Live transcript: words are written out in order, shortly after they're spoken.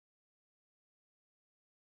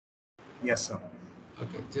Yes, sir.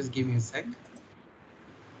 Okay, just give me a sec.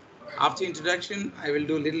 After introduction, I will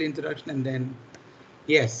do a little introduction and then,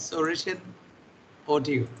 yes. So, Rishit, over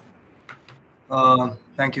to you.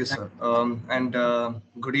 Thank you, sir. And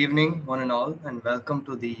good evening, one and all, and welcome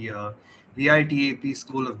to the VIT-AP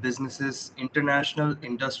School of Business's International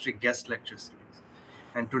Industry Guest Lecture Series.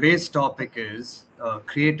 And today's topic is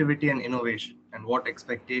creativity and innovation, and what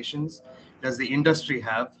expectations does the industry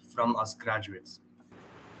have from us graduates.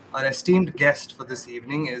 Our esteemed guest for this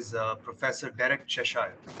evening is Professor Derek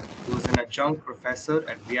Cheshire, who is an adjunct professor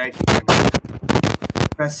at VIT Cambridge.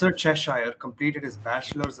 Professor Cheshire completed his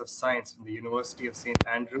Bachelor's of Science from the University of St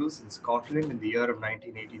Andrews in Scotland in the year of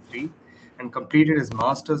 1983 and completed his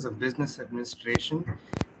Master's of Business Administration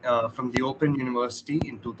from the Open University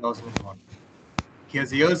in 2001. He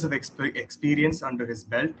has years of experience under his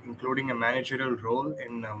belt, including a managerial role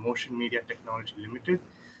in Motion Media Technology Limited,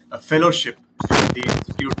 a fellowship with the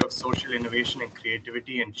Institute of Social Innovation and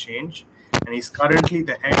Creativity and Change, and he's currently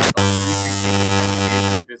the head of Pre-Research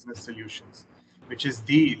Application Business Solutions, which is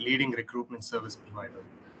the leading recruitment service provider.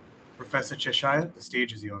 Professor Cheshire, the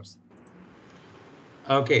stage is yours.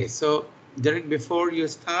 Okay, so Derek, before you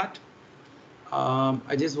start,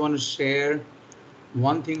 I just want to share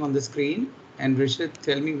one thing on the screen, and Rishit,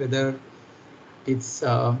 tell me whether it's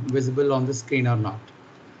visible on the screen or not.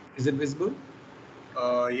 Is it visible?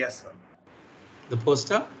 Yes, sir. The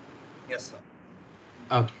poster? Yes, sir.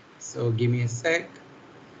 Okay, so give me a sec.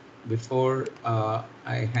 Before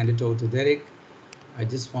I hand it over to Derek, I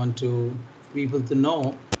just want to people to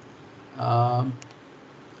know. Um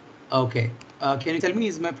okay, can you tell me,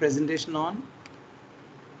 is my presentation on?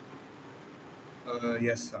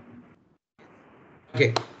 Yes, sir.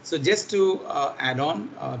 Okay, so just to add on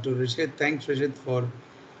to Rishit, thanks Rishit for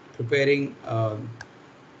preparing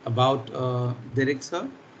about Derek sir.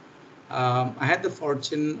 I had the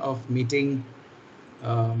fortune of meeting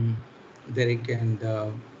um, Derek and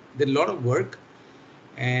did a lot of work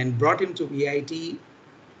and brought him to VIT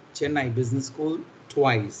Chennai Business School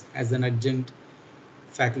twice as an adjunct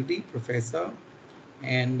faculty professor.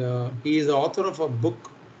 And he is the author of a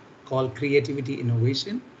book called Creativity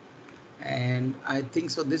Innovation. And I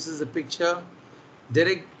think so. This is a picture.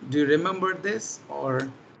 Derek, do you remember this or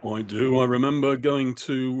I do. I remember going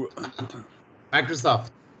to. Microsoft?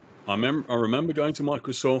 I remember going to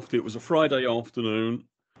Microsoft. It was a Friday afternoon,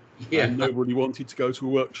 Yeah, and nobody wanted to go to a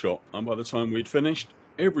workshop. And by the time we'd finished,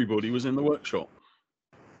 everybody was in the workshop.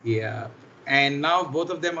 yeah. And now both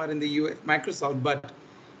of them are in the US, Microsoft, but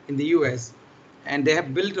in the US, and they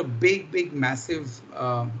have built a big, massive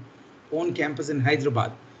own campus in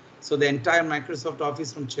Hyderabad. So the entire Microsoft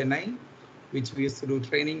office from Chennai, which we used to do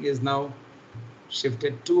training, is now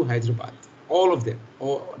shifted to Hyderabad. All of them,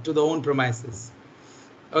 or to the own premises.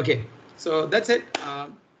 Okay, so that's it.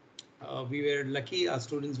 We were lucky. Our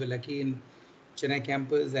students were lucky in Chennai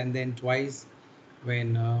campus, and then twice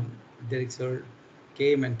when Derek sir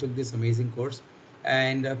came and took this amazing course.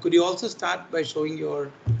 And could you also start by showing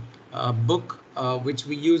your book, which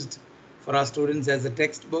we used for our students as a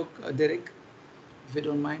textbook, Derek, if you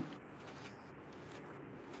don't mind?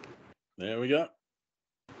 There we go.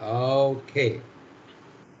 Okay.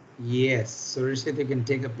 Yes. So Rishit, you can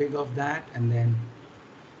take a pic of that, and then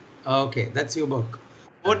okay, that's your book.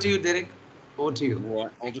 Over to you, Derek. Over to you. Right. I'll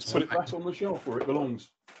Thank you just so put it much. back on the shelf where it belongs.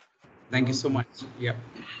 Thank you so much. Yeah.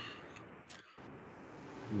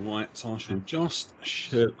 Right. So I shall just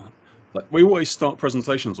share. Like we always start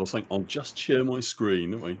presentations by saying, "I'll just share my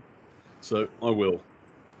screen," don't we? So I will.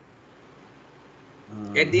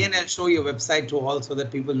 At the end, I'll show your website to all so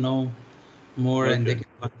that people know more and they Okay.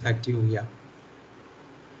 can contact you. Yeah.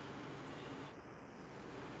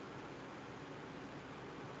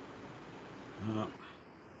 Uh,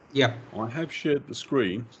 Yeah. I have shared the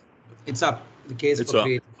screen. It's up. The case It's for up.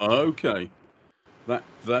 creative. Okay.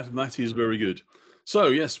 That is very good. So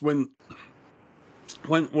yes, when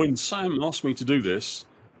Sam asked me to do this,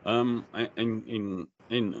 in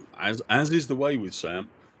as is the way with Sam,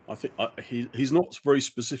 I think he's not very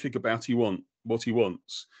specific about what he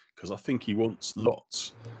wants, because I think he wants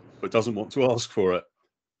lots, but doesn't want to ask for it.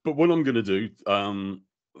 But what I'm going to do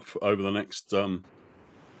over the next hour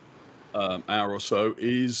or so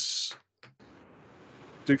is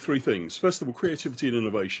do three things. First of all, creativity and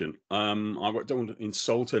innovation. I don't want to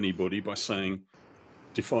insult anybody by saying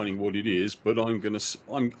defining what it is, but I'm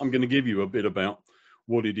going to give you a bit about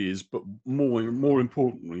what it is, but more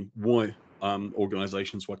importantly, why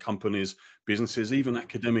organizations, why companies, businesses, even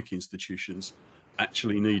academic institutions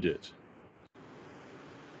actually need it.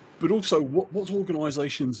 But also what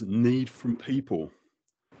organizations need from people.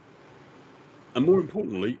 And more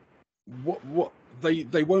importantly, what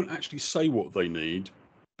they won't actually say what they need,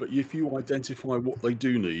 but if you identify what they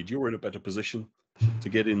do need, you're in a better position to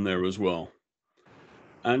get in there as well.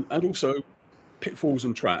 And also pitfalls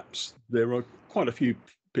and traps. There are quite a few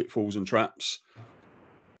pitfalls and traps.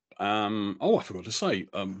 Oh, I forgot to say,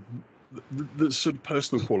 the sort of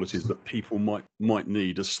personal qualities that people might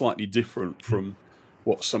need are slightly different from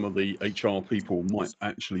what some of the HR people might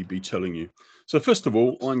actually be telling you. So first of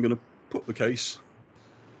all, I'm going to put the case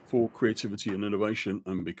for creativity and innovation,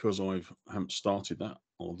 and because I haven't started that,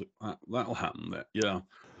 that'll happen there. Yeah.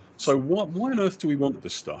 So why on earth do we want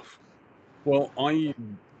this stuff? Well, I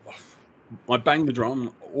bang the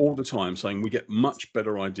drum all the time saying we get much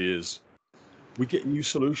better ideas. We get new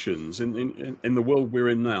solutions in the world we're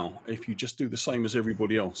in now. If you just do the same as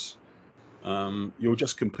everybody else, you're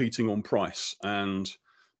just competing on price, and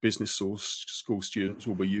business school students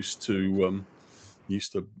will be used to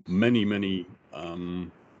many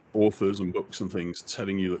authors and books and things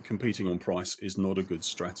telling you that competing on price is not a good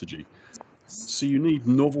strategy. So you need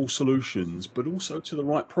novel solutions, but also to the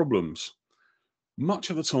right problems. Much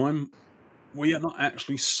of the time, we are not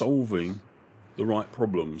actually solving the right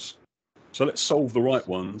problems. So let's solve the right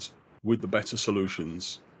ones with the better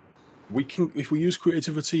solutions. We can, if we use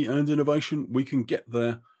creativity and innovation, we can get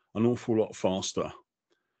there an awful lot faster.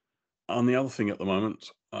 And the other thing at the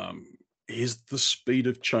moment is the speed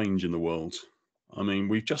of change in the world. I mean,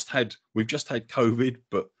 we've just had COVID,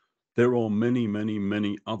 but there are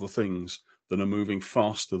many other things that are moving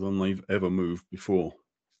faster than they've ever moved before.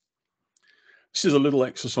 This is a little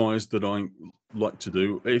exercise that I like to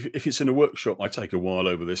do. If it's in a workshop, I take a while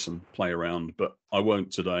over this and play around, but I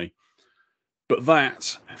won't today. But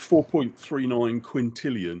that 4.39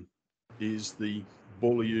 quintillion is the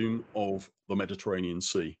volume of the Mediterranean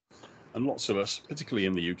Sea. And lots of us, particularly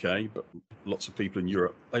in the UK, but lots of people in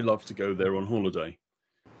Europe, they love to go there on holiday.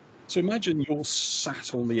 So imagine you're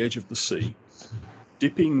sat on the edge of the sea,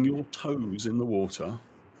 dipping your toes in the water,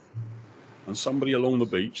 and somebody along the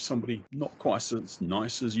beach, somebody not quite as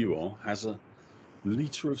nice as you are, has a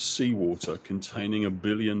litre of seawater containing 1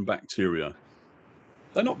 billion bacteria.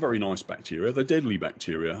 They're not very nice bacteria, they're deadly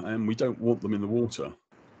bacteria, and we don't want them in the water.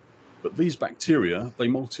 But these bacteria,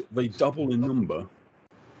 they double in number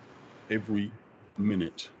every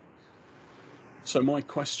minute. So my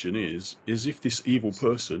question is if this evil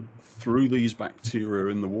person threw these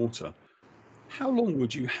bacteria in the water, how long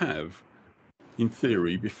would you have, in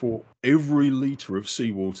theory, before every litre of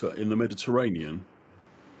seawater in the Mediterranean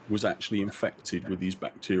was actually infected with these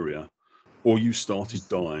bacteria, or you started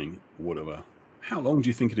dying, or whatever? How long do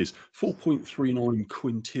you think it is? 4.39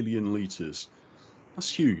 quintillion litres. That's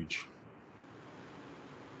huge.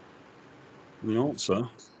 And the answer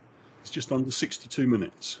is just under 62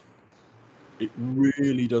 minutes. It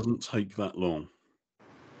really doesn't take that long.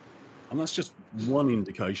 And that's just one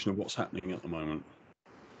indication of what's happening at the moment.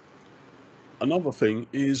 Another thing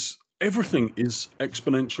is everything is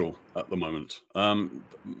exponential at the moment.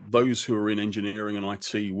 Those who are in engineering and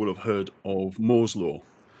IT will have heard of Moore's law.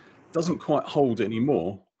 It doesn't quite hold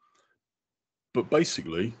anymore, but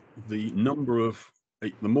basically the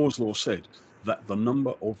Moore's law said that the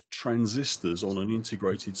number of transistors on an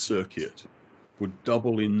integrated circuit would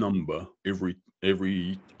double in number every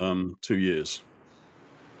 2 years.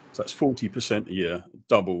 So that's 40% a year,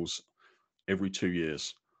 doubles every 2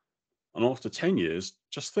 years. And after 10 years,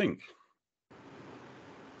 just think.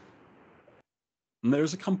 And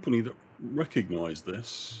there's a company that recognized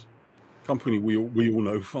this, company we all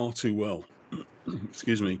know far too well,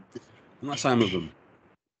 excuse me, and that's Amazon.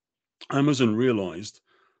 Amazon realized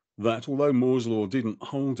that although Moore's law didn't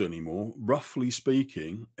hold anymore, roughly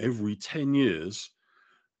speaking, every 10 years,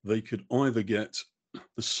 they could either get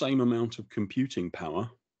the same amount of computing power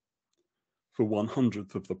for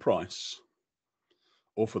 1/100th of the price,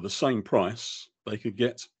 or for the same price, they could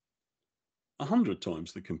get 100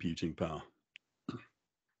 times the computing power.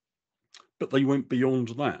 But they went beyond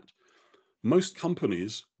that. Most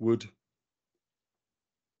companies would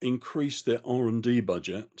increase their R&D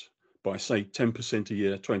budget by, say, 10% a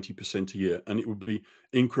year, 20% a year, and it would be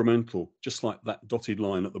incremental, just like that dotted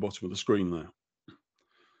line at the bottom of the screen there.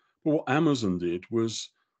 But what Amazon did was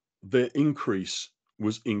their increase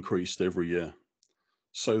was increased every year.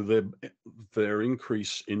 So their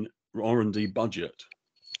increase in R&D budget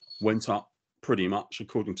went up pretty much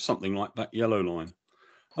according to something like that yellow line.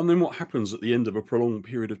 And then what happens at the end of a prolonged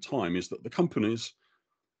period of time is that the companies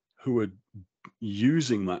who are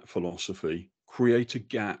using that philosophy create a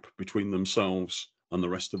gap between themselves and the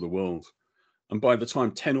rest of the world. And by the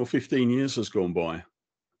time 10 or 15 years has gone by,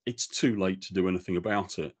 it's too late to do anything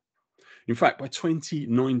about it. In fact, by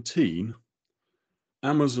 2019,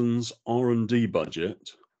 Amazon's R&D budget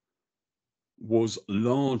was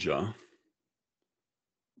larger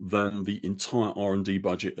than the entire R&D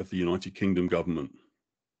budget of the United Kingdom government.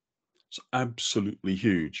 It's absolutely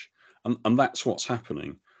huge. And that's what's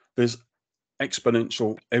happening. There's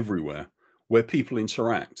exponential everywhere. Where people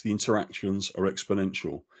interact, the interactions are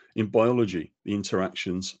exponential. In biology, the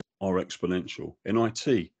interactions are exponential. In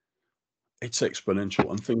IT, it's exponential,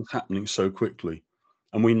 and things happening so quickly.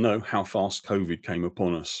 And we know how fast COVID came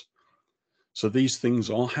upon us. So these things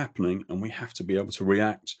are happening, and we have to be able to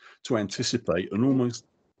react, to anticipate, and almost,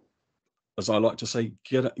 as I like to say,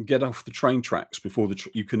 get off the train tracks before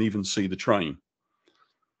you can even see the train.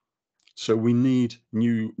 So we need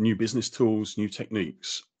new business tools, new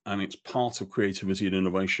techniques, and it's part of creativity and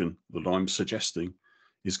innovation that I'm suggesting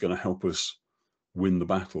is going to help us win the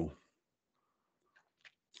battle.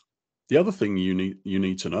 The other thing you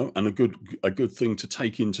need to know, and a good thing to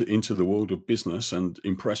take into the world of business and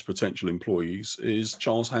impress potential employees, is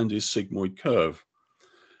Charles Handy's sigmoid curve.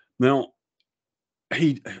 Now,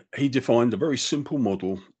 he defined a very simple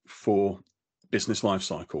model for business life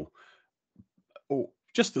cycle, or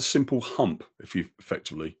just a simple hump, if you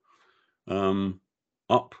effectively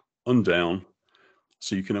up and down.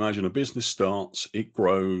 So you can imagine a business starts, it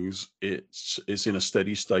grows, it's in a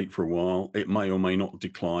steady state for a while. It may or may not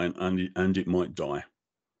decline, and it might die.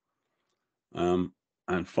 And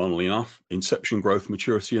funnily enough, inception, growth,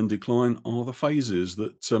 maturity, and decline are the phases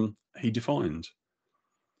that he defined.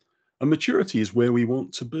 And maturity is where we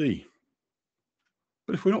want to be.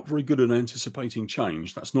 But if we're not very good at anticipating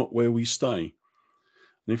change, that's not where we stay.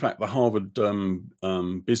 And in fact, the Harvard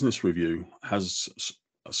Business Review has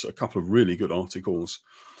a couple of really good articles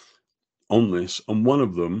on this, and one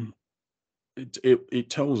of them, it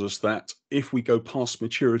tells us that if we go past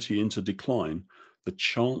maturity into decline, the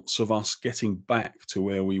chance of us getting back to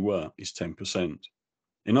where we were is 10%.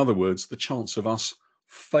 In other words, the chance of us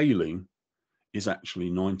failing is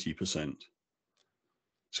actually 90%.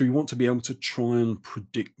 So we want to be able to try and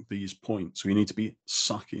predict these points. We need to be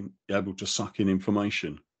able to suck in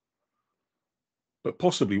information. But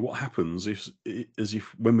possibly what happens is if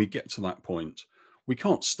when we get to that point, we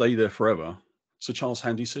can't stay there forever. So Charles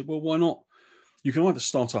Handy said, well, why not? You can either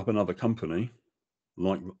start up another company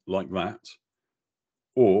like that,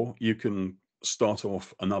 or you can start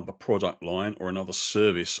off another product line or another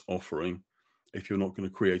service offering if you're not going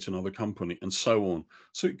to create another company, and so on.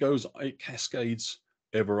 So it cascades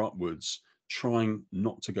ever upwards, trying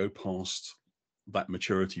not to go past that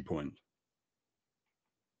maturity point.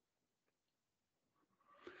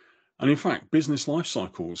 And in fact, business life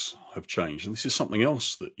cycles have changed. And this is something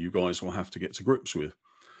else that you guys will have to get to grips with.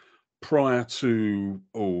 Prior to,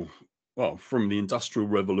 from the Industrial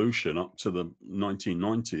Revolution up to the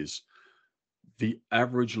 1990s, the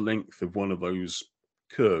average length of one of those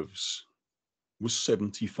curves was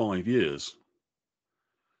 75 years.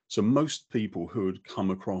 So most people who had come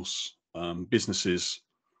across businesses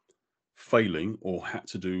failing or had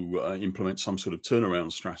to implement some sort of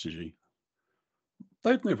turnaround strategy,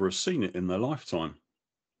 they'd never have seen it in their lifetime.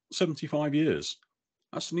 75 years.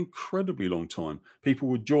 That's an incredibly long time. People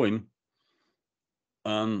would join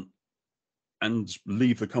and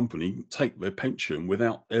leave the company, take their pension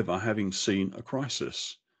without ever having seen a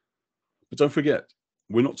crisis. But don't forget,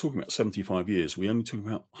 we're not talking about 75 years. We're only talking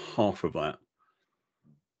about half of that,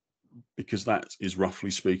 because that is,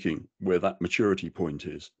 roughly speaking, where that maturity point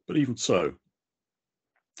is. But even so,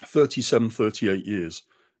 37, 38 years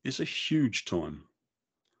is a huge time.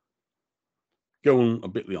 Go on a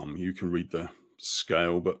bit long, you can read the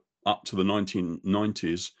scale, but up to the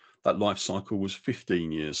 1990s, that life cycle was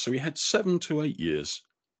 15 years. So we had 7 to 8 years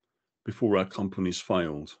before our companies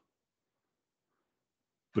failed.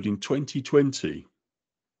 But in 2020,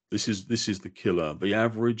 this is the killer. The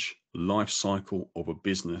average life cycle of a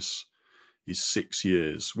business is 6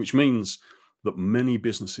 years, which means that many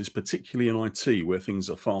businesses, particularly in IT, where things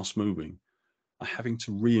are fast moving, are having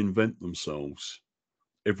to reinvent themselves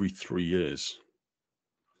every 3 years.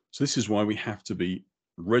 So this is why we have to be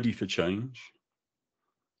ready for change.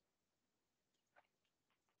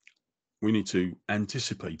 We need to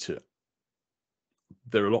anticipate it.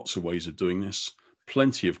 There are lots of ways of doing this,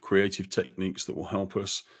 plenty of creative techniques that will help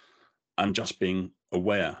us, and just being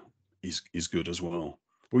aware is good as well.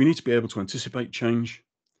 But we need to be able to anticipate change.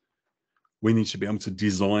 We need to be able to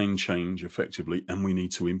design change effectively, and we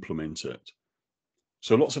need to implement it.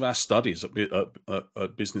 So lots of our studies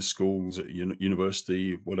at business schools, at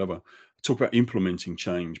university, whatever, talk about implementing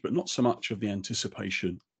change, but not so much of the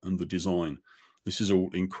anticipation and the design. This is all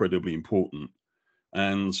incredibly important.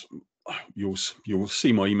 And you'll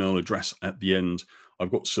see my email address at the end.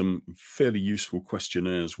 I've got some fairly useful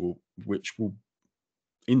questionnaires which will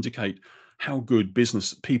indicate how good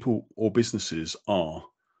business people or businesses are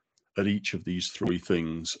at each of these three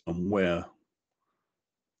things and where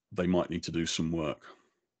they might need to do some work.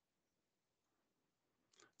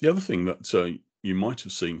 The other thing that you might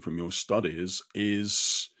have seen from your studies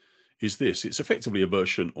is this. It's effectively a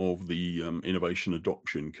version of the innovation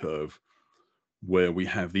adoption curve, where we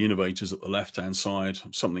have the innovators at the left-hand side.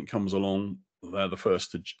 Something comes along, they're the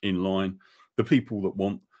first in line. The people that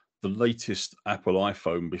want the latest Apple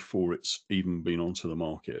iPhone before it's even been onto the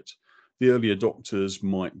market. The early adopters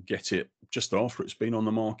might get it just after it's been on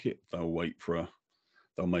the market. They'll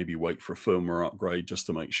maybe wait for a firmware upgrade just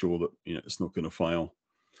to make sure that it's not going to fail.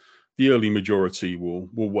 The early majority will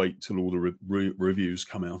wait till all the reviews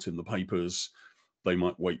come out in the papers. They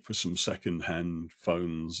might wait for some second-hand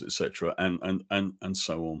phones, etc., and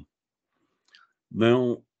so on.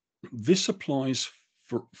 Now, this applies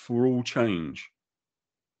for all change.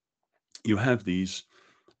 You have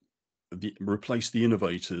replace the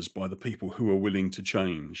innovators by the people who are willing to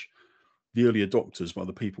change. The early adopters by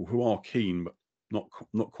the people who are keen, but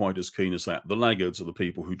not quite as keen as that. The laggards are the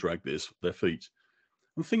people who drag their feet.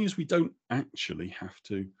 And the thing is, we don't actually have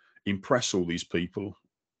to impress all these people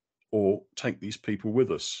or take these people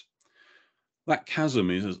with us. That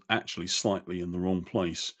chasm is actually slightly in the wrong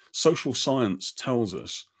place. Social science tells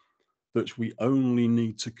us that we only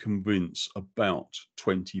need to convince about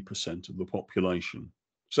 20% of the population.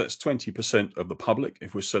 So that's 20% of the public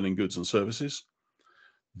if we're selling goods and services.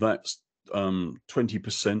 That's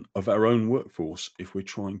 20% of our own workforce if we're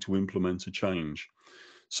trying to implement a change.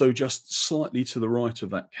 So just slightly to the right of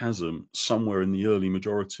that chasm, somewhere in the early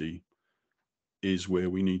majority, is where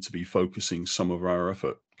we need to be focusing some of our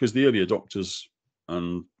effort, because the early adopters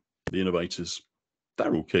and the innovators,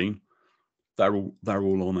 they're all keen. They're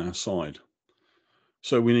all on our side.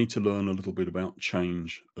 So we need to learn a little bit about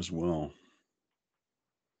change as well.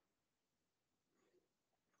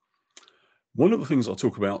 One of the things I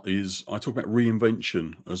talk about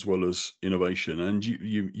reinvention as well as innovation, and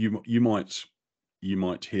you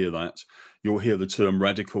might hear that. You'll hear the term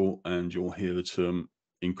radical and you'll hear the term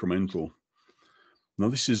incremental. Now,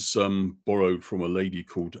 this is borrowed from a lady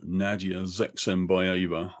called Nadia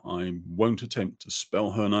Zexembayeva. I won't attempt to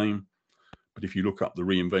spell her name, but if you look up the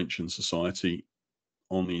Reinvention Society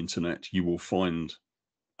on the internet, you will find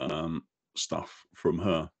stuff from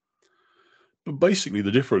her. But basically,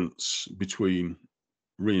 the difference between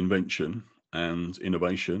reinvention and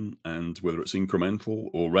innovation, and whether it's incremental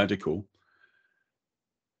or radical,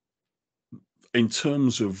 in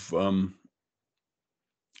terms of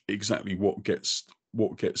exactly what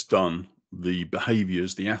gets done, the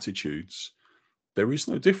behaviors, the attitudes, there is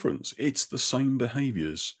no difference. It's the same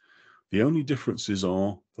behaviors. The only differences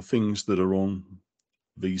are the things that are on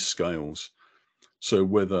these scales. So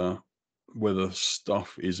whether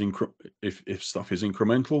stuff is if stuff is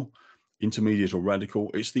incremental, intermediate, or radical,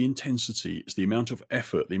 it's the intensity, it's the amount of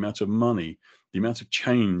effort, the amount of money, the amount of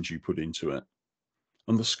change you put into it,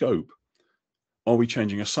 and the scope. Are we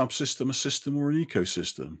changing a subsystem, a system, or an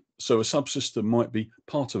ecosystem? So a subsystem might be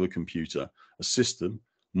part of a computer. A system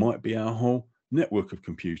might be our whole network of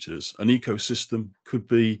computers. An ecosystem could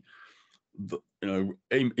be,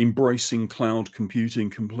 embracing cloud computing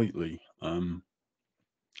completely. I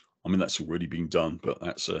mean, that's already been done, but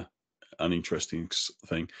that's an interesting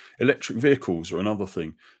thing. Electric vehicles are another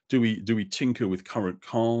thing. Do we tinker with current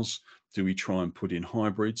cars? Do we try and put in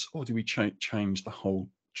hybrids, or do we change the whole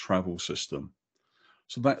travel system?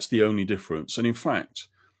 So that's the only difference. And in fact,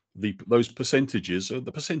 those percentages are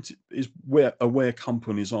the percentage is where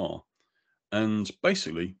companies are, and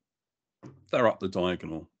basically they're up the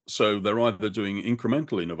diagonal. So they're either doing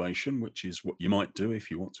incremental innovation, which is what you might do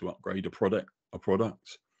if you want to upgrade a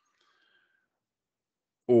product,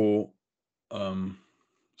 or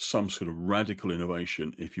some sort of radical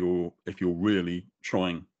innovation if you're really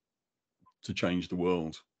trying to change the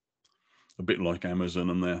world. A bit like Amazon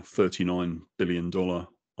and their $39 billion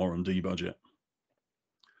R&D budget.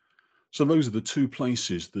 So those are the two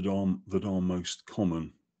places that are most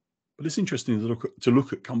common. But it's interesting to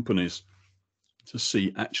look at companies to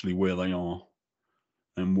see actually where they are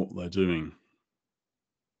and what they're doing.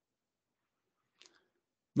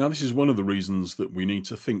 Now, this is one of the reasons that we need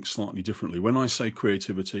to think slightly differently. When I say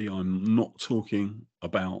creativity, I'm not talking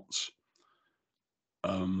about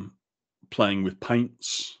playing with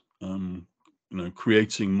paints,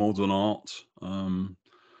 creating modern art,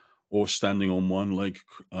 or standing on one leg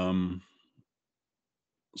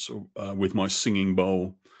with my singing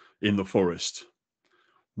bowl in the forest.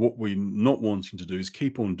 What we're not wanting to do is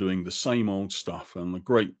keep on doing the same old stuff. And the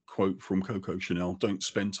great quote from Coco Chanel: "Don't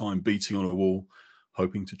spend time beating on a wall,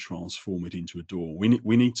 hoping to transform it into a door." We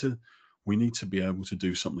need to be able to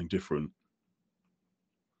do something different.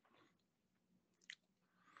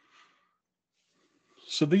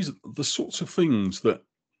 So these are the sorts of things that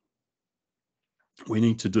we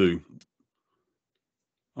need to do.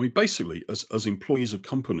 I mean, basically, as employees of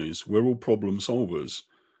companies, we're all problem solvers.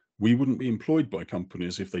 We wouldn't be employed by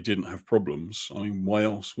companies if they didn't have problems. I mean, why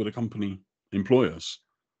else would a company employ us?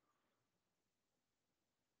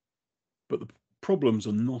 But the problems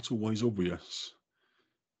are not always obvious.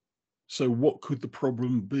 So what could the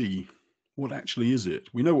problem be? What actually is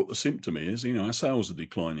it? We know what the symptom is. Our sales are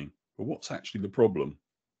declining. But what's actually the problem?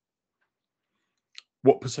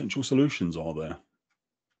 What potential solutions are there?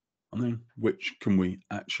 And then which can we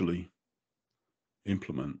actually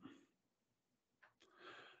implement?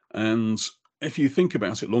 And if you think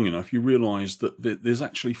about it long enough, you realize that there's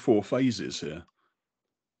actually 4 phases here.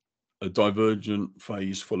 A divergent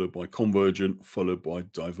phase followed by convergent, followed by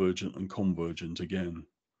divergent and convergent again.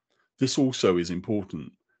 This also is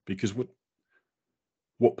important because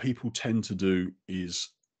what people tend to do is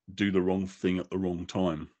do the wrong thing at the wrong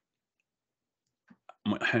time.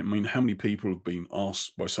 I mean, how many people have been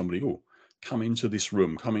asked by somebody, "Oh, come into this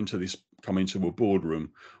room, come into a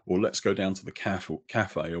boardroom, or let's go down to the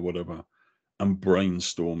cafe or whatever and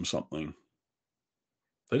brainstorm something."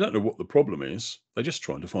 They don't know what the problem is. They're just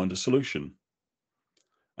trying to find a solution.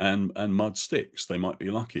 And mud sticks. They might be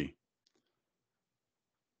lucky.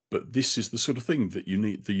 But this is the sort of thing that you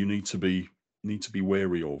need to be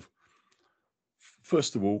wary of.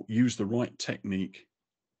 First of all, use the right technique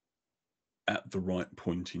at the right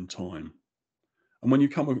point in time. And when you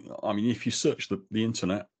if you search the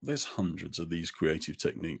internet, there's hundreds of these creative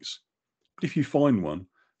techniques. But if you find one,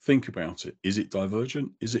 think about it. Is it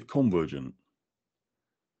divergent? Is it convergent?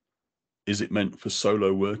 Is it meant for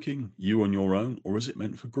solo working, you on your own, or is it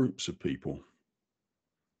meant for groups of people?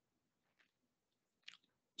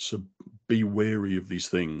 So be wary of these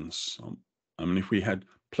things. I mean, if we had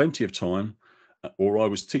plenty of time, or I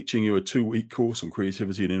was teaching you a 2-week course on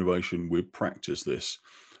creativity and innovation, we'd practice this.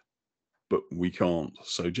 But we can't.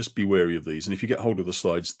 So just be wary of these. And if you get hold of the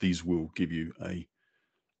slides, these will give you a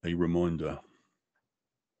reminder.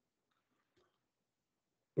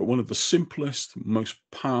 But one of the simplest, most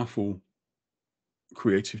powerful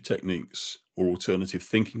creative techniques or alternative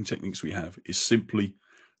thinking techniques we have is simply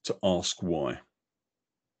to ask why.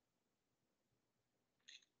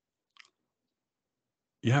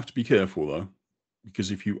 You have to be careful though,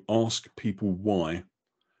 because if you ask people why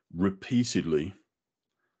repeatedly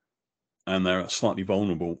and they're slightly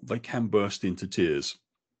vulnerable, they can burst into tears,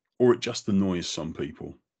 or it just annoys some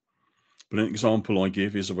people. But an example I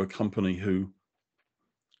give is of a company who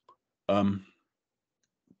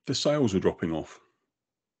the sales are dropping off.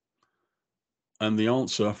 And the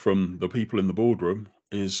answer from the people in the boardroom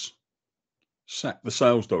is sack the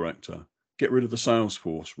sales director, get rid of the sales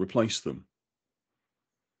force, replace them.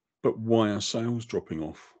 But why are sales dropping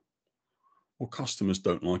off? Well, customers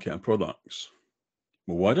don't like our products.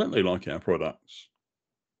 Well, why don't they like our products?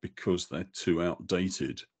 Because they're too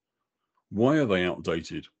outdated. Why are they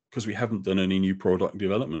outdated? Because we haven't done any new product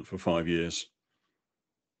development for 5 years.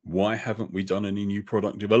 Why haven't we done any new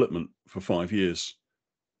product development for 5 years?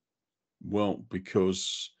 Well,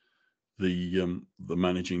 because the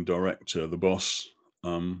managing director, the boss,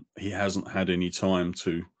 he hasn't had any time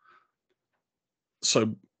to.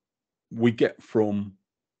 So we get from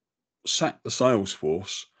sack the sales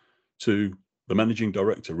force to the managing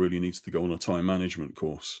director really needs to go on a time management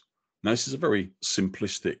course. Now, this is a very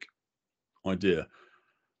simplistic idea,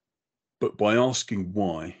 but by asking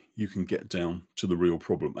why, you can get down to the real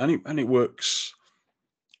problem, and it works.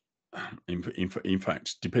 In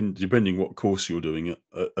fact, depending what course you're doing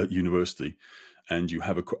at university, and you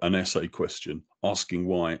have an essay question, asking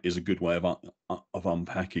why is a good way of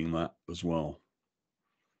unpacking that as well.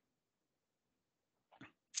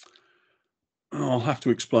 I'll have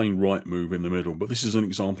to explain right move in the middle, but this is an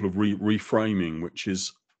example of reframing, which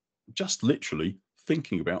is just literally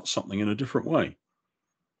thinking about something in a different way.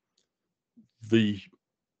 The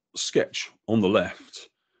sketch on the left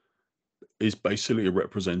is basically a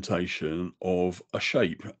representation of a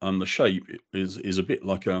shape, and the shape is a bit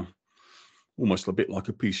like almost a bit like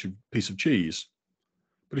a piece of cheese.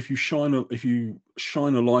 But if you shine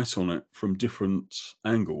a light on it from different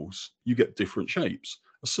angles, you get different shapes: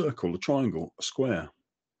 a circle, a triangle, a square.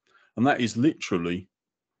 And that is literally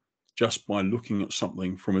just by looking at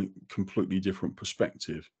something from a completely different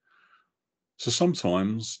perspective. So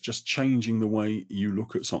sometimes just changing the way you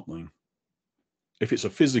look at something If it's a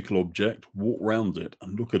physical object, walk around it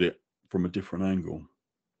and look at it from a different angle.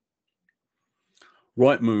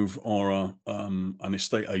 Rightmove are an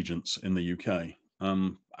estate agents in the UK.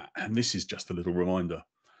 And this is just a little reminder.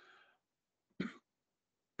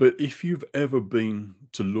 But if you've ever been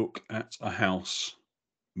to look at a house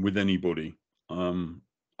with anybody,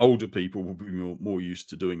 older people will be more used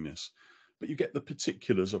to doing this, but you get the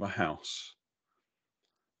particulars of a house.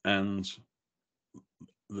 And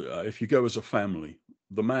if you go as a family,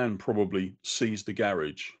 the man probably sees the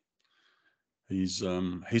garage. He's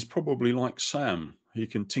probably like Sam. He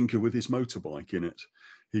can tinker with his motorbike in it.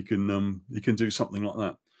 He can do something like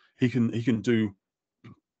that. He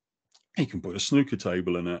can put a snooker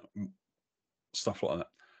table in it, stuff like that.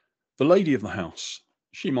 The lady of the house,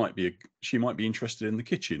 she might be interested in the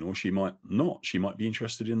kitchen, or she might not. She might be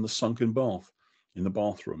interested in the sunken bath in the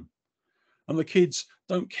bathroom. And the kids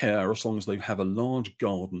don't care as long as they have a large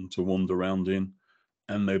garden to wander around in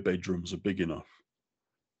and their bedrooms are big enough.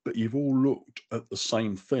 But you've all looked at the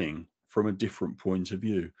same thing from a different point of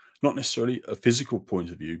view, not necessarily a physical point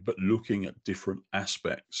of view, but looking at different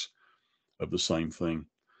aspects of the same thing.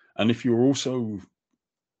 And if you're also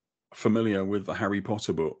familiar with the Harry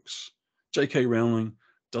Potter books, J.K. Rowling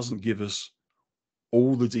doesn't give us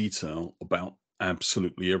all the detail about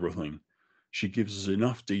absolutely everything. She gives us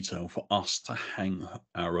enough detail for us to hang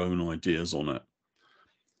our own ideas on it.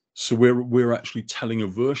 So we're actually telling a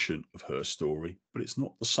version of her story, but it's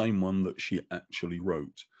not the same one that she actually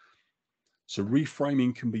wrote. So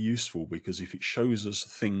reframing can be useful, because if it shows us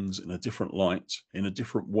things in a different light, in a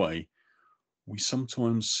different way, we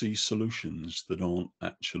sometimes see solutions that aren't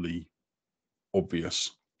actually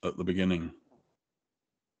obvious at the beginning.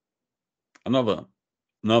 Another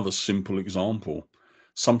simple example.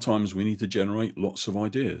 Sometimes we need to generate lots of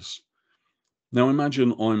ideas. Now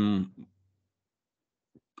imagine I'm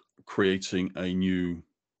creating a new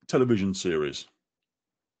television series,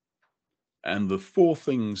 and the 4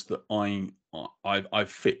 things that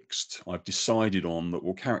I've fixed, I've decided on that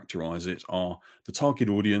will characterize it are the target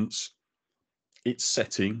audience, its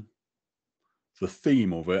setting, the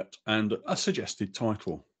theme of it, and a suggested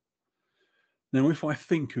title. Now, if I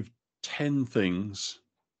think of 10 things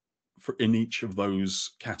in each of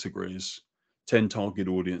those categories, 10 target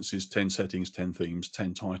audiences, 10 settings, 10 themes,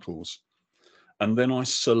 10 titles, and then I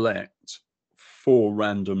select 4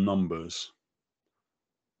 random numbers,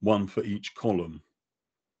 1 for each column,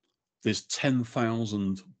 there's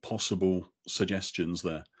 10,000 possible suggestions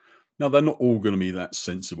there. Now, they're not all going to be that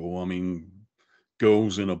sensible. I mean,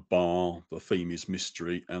 girls in a bar, the theme is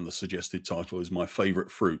mystery, and the suggested title is my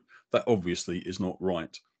favorite fruit. That obviously is not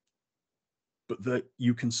right. But that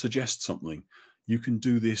you can suggest something. You can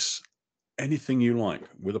do this anything you like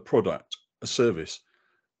with a product, a service.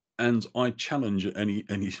 And I challenge any,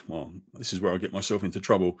 well, this is where I get myself into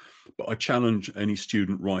trouble, but I challenge any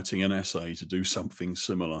student writing an essay to do something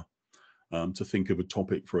similar, to think of a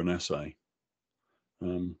topic for an essay.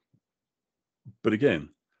 But again,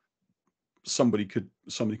 somebody could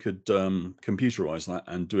computerize that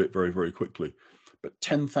and do it very, very quickly. But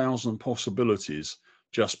 10,000 possibilities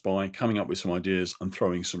just by coming up with some ideas and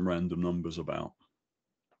throwing some random numbers about.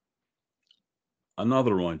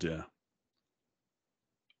 Another idea,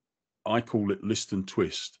 I call it list and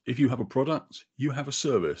twist. If you have a product, you have a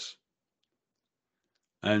service,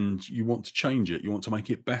 and you want to change it, you want to make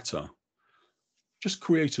it better, just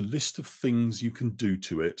create a list of things you can do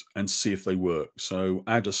to it and see if they work. So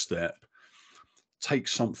add a step, take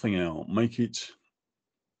something out, make it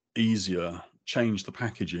easier, change the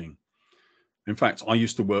packaging. In fact, I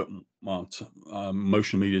used to work,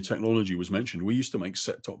 motion media technology was mentioned. We used to make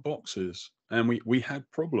set-top boxes, and we had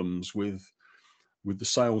problems with the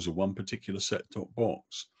sales of one particular set-top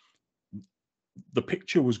box. The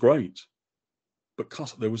picture was great, but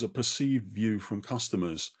there was a perceived view from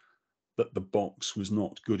customers that the box was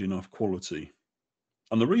not good enough quality.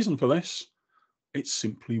 And the reason for this, it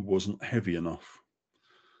simply wasn't heavy enough.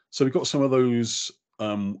 So we got some of those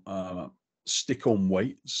stick-on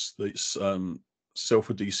weights, these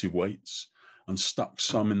self-adhesive weights, and stuck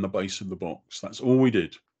some in the base of the box. That's all we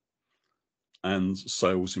did. And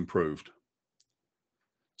sales improved.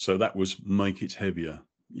 So that was make it heavier.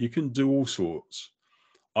 You can do all sorts.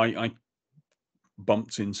 I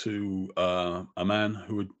bumped into a man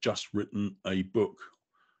who had just written a book.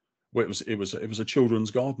 Well, it was a children's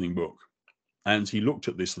gardening book, and he looked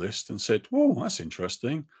at this list and said, "Oh, that's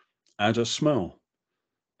interesting. Add a smell."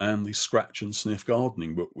 And the Scratch and Sniff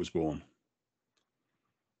gardening book was born.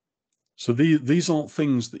 So these aren't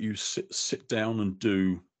things that you sit down and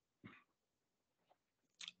do,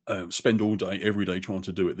 spend all day, every day trying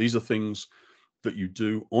to do it. These are things that you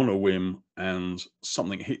do on a whim and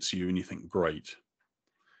something hits you and you think, great.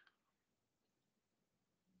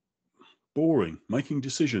 Boring, making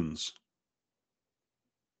decisions.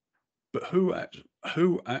 But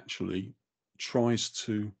who actually tries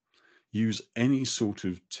to use any sort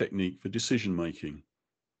of technique for decision making?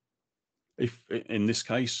 If in this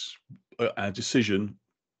case, our decision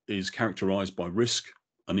is characterized by risk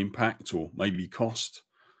and impact, or maybe cost,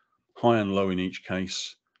 high and low in each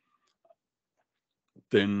case,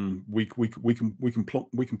 then we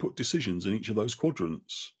can put decisions in each of those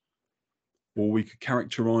quadrants. Or we could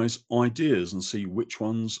characterize ideas and see which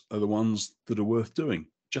ones are the ones that are worth doing.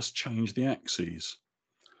 Just change the axes.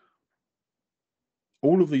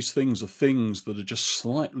 All of these things are things that are just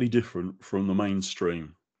slightly different from the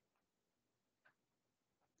mainstream.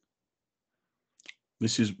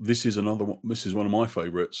 This is another one. This is one of my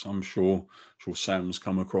favorites. I'm sure Sam's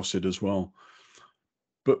come across it as well.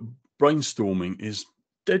 But brainstorming is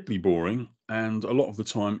deadly boring, and a lot of the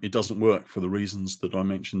time it doesn't work for the reasons that I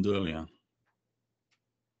mentioned earlier.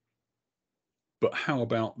 But how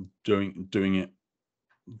about doing it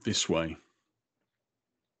this way?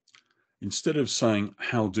 Instead of saying,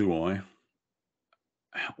 how do I,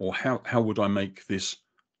 or how would I make this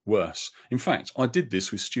worse? In fact, I did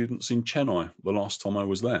this with students in Chennai the last time I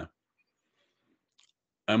was there.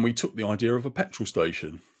 And we took the idea of a petrol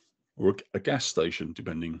station or a gas station,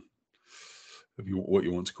 depending on what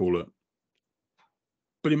you want to call it.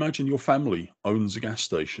 But imagine your family owns a gas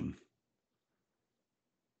station.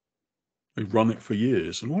 They've run it for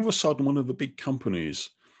years. And all of a sudden, one of the big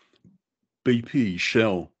companies, BP,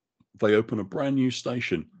 Shell, they open a brand new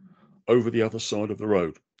station over the other side of the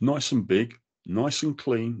road. Nice and big, nice and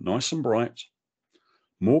clean, nice and bright,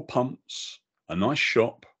 more pumps, a nice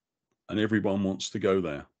shop, and everyone wants to go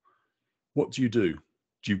there. What do? Do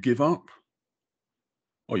you give up?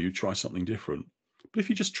 Or you try something different? But if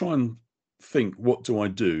you just try and think, what do I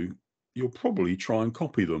do? You'll probably try and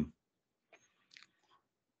copy them.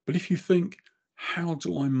 But if you think, how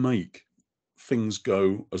do I make things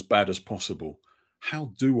go as bad as possible?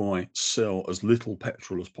 How do I sell as little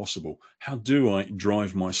petrol as possible? How do I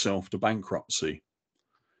drive myself to bankruptcy?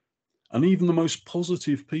 And even the most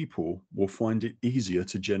positive people will find it easier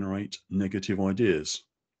to generate negative ideas.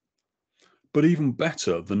 But even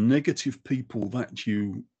better, the negative people that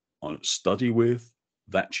you study with,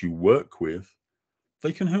 that you work with,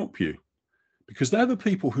 they can help you. Because they're the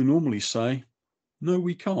people who normally say, no,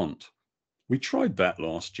 we can't. We tried that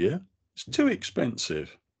last year. It's too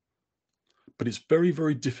expensive. But it's very,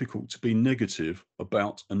 very difficult to be negative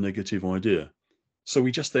about a negative idea. So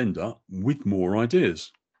we just end up with more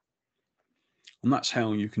ideas. And that's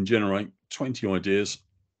how you can generate 20 ideas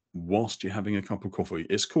whilst you're having a cup of coffee.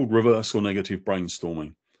 It's called reverse or negative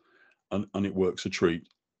brainstorming. And it works a treat.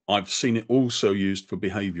 I've seen it also used for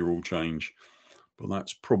behavioral change, but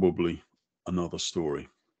that's probably another story.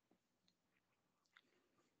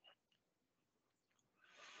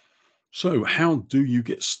 So how do you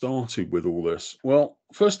get started with all this? Well,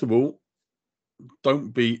 first of all,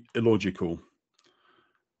 don't be illogical.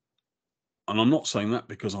 And I'm not saying that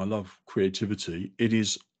because I love creativity. It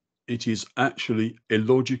is actually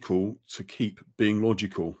illogical to keep being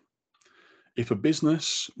logical. If a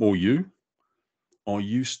business or you are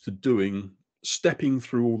used to stepping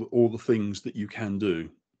through all the things that you can do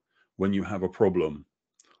when you have a problem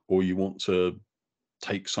or you want to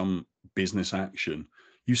take some business action,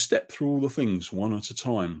 you step through all the things one at a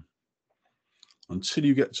time until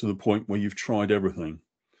you get to the point where you've tried everything.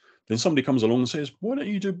 Then somebody comes along and says, why don't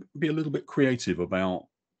you be a little bit creative about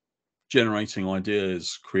generating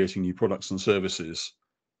ideas, creating new products and services?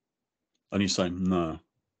 And you say, no.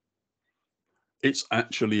 It's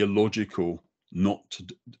actually illogical not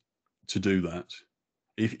to do that.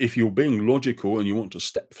 If you're being logical and you want to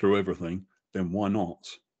step through everything, then why not?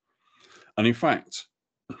 And in fact,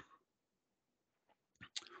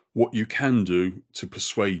 what you can do to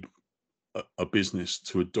persuade a business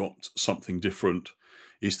to adopt something different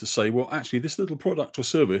is to say, well, actually, this little product or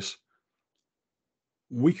service,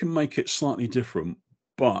 we can make it slightly different,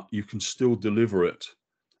 but you can still deliver it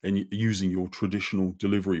and using your traditional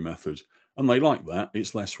delivery method. And they like that.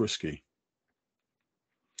 It's less risky.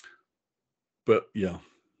 But yeah,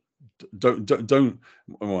 don't.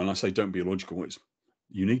 Well, when I say don't be illogical,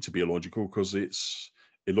 you need to be illogical because it's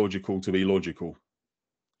illogical to be logical.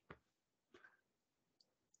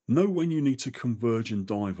 Know when you need to converge and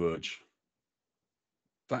diverge.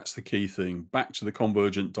 That's the key thing. Back to the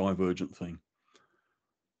convergent divergent thing.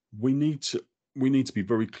 We need to be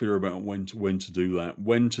very clear about when to do that,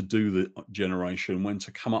 when to do the generation, when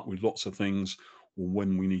to come up with lots of things, or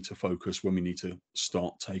when we need to focus, when we need to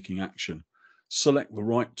start taking action. select the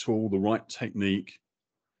right tool, the right technique,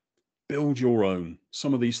 build your own.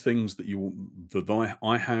 Some of these things that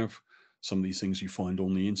I have, some of these things you find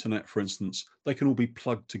on the internet, for instance, they can all be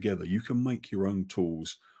plugged together. You can make your own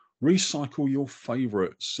tools, recycle your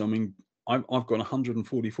favorites. I mean, I've got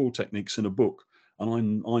 144 techniques in a book,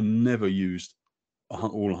 and I never used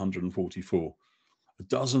all 144. A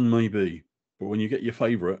dozen maybe, but when you get your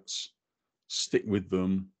favorites, stick with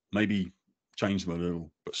them, maybe change them a little,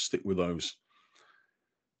 but stick with those.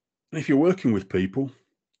 And if you're working with people,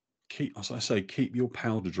 as I say, keep your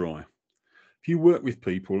powder dry. If you work with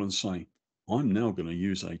people and say, I'm now going to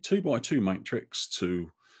use a 2x2 matrix to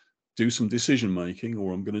do some decision making,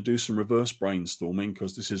 or I'm going to do some reverse brainstorming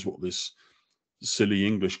because this is what this silly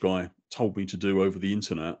English guy told me to do over the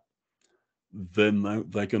internet, then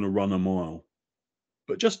they're going to run a mile.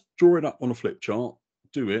 But just draw it up on a flip chart,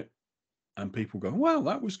 do it, and people go, wow,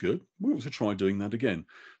 that was good. We ought to try doing that again.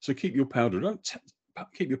 So keep your powder.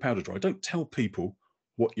 Keep your powder dry. Don't tell people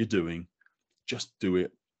what you're doing. Just do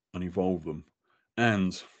it and evolve them.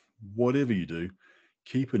 And whatever you do,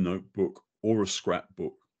 keep a notebook or a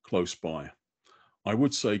scrapbook close by. I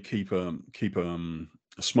would say keep a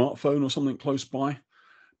smartphone or something close by,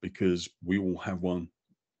 because we all have one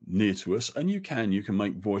near to us, and you can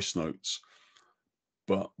make voice notes.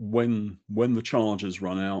 But when the chargers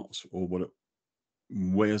run out, or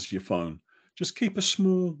where's your phone? Just keep a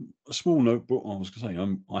small notebook. I was going to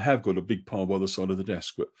say, I have got a big pile by the side of the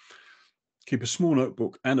desk, but keep a small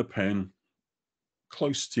notebook and a pen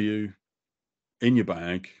close to you, in your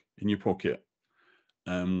bag, in your pocket.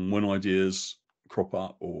 When ideas crop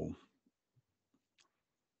up or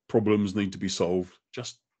problems need to be solved,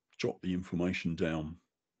 just jot the information down.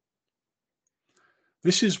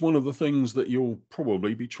 This is one of the things that you'll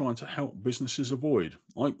probably be trying to help businesses avoid,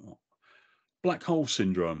 like black hole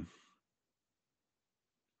syndrome.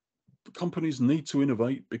 Companies need to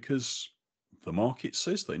innovate because the market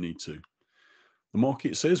says they need to. The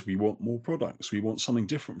market says we want more products, we want something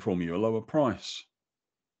different from you, a lower price.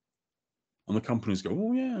 And the companies go,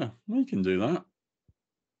 oh yeah, we can do that.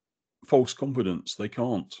 False confidence, they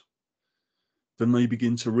can't. Then they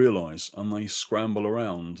begin to realize, and they scramble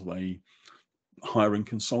around, they hire in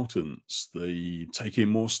consultants, they take in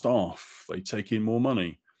more staff, they take in more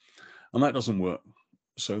money, and that doesn't work.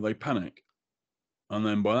 So they panic. And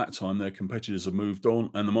then by that time, their competitors have moved on,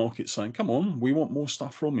 and the market's saying, come on, we want more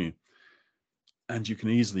stuff from you. And you can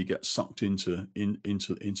easily get sucked into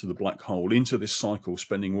the black hole, into this cycle,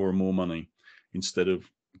 spending more and more money instead of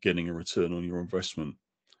getting a return on your investment.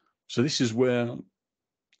 So this is where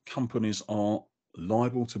companies are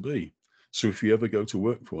liable to be. So if you ever go to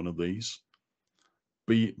work for one of these,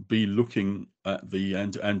 be looking at the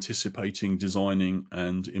and anticipating, designing,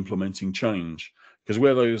 and implementing change, because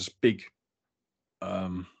where those big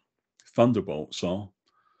thunderbolts are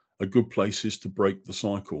good places to break the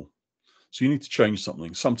cycle. So you need to change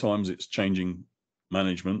something. Sometimes it's changing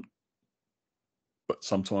management, but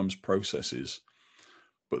sometimes processes.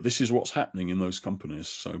 But this is what's happening in those companies.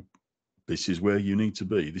 So this is where you need to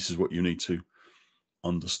be. This is what you need to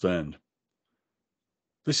understand.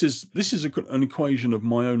 This is an equation of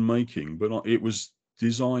my own making, but it was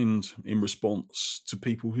designed in response to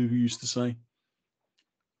people who used to say,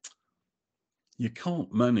 you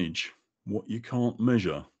can't manage what you can't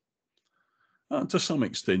measure. To some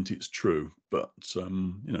extent, it's true, but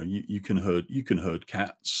you can herd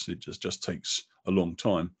cats. It just takes a long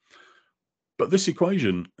time. But this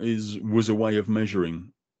equation was a way of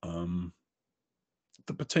measuring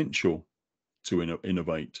the potential to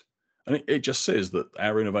innovate, and it just says that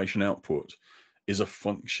our innovation output is a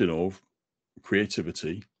function of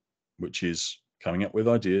creativity, which is coming up with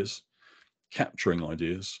ideas, capturing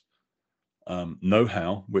ideas.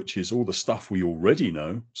 Know-how, which is all the stuff we already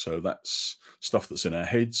know. So that's stuff that's in our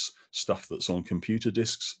heads, stuff that's on computer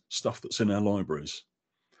disks, stuff that's in our libraries.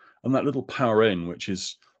 And that little power n, which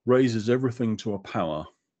raises everything to a power,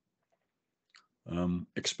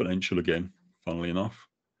 exponential again, funnily enough.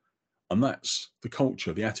 And that's the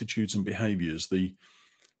culture, the attitudes and behaviors, the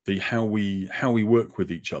how we work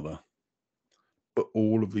with each other. But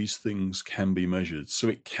all of these things can be measured. So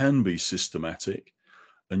it can be systematic,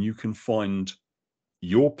 and you can find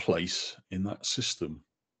your place in that system.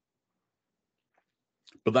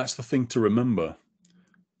 But that's the thing to remember.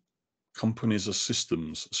 Companies are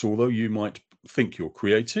systems. So although you might think you're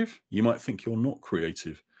creative, you might think you're not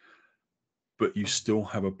creative, but you still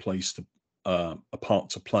have a place a part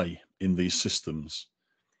to play in these systems.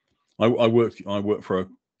 I work for a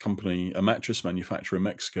company, a mattress manufacturer in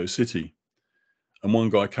Mexico City. And one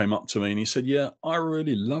guy came up to me and he said, yeah, I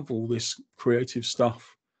really love all this creative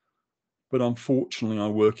stuff, But unfortunately, I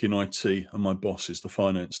work in IT and my boss is the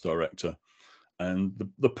finance director. And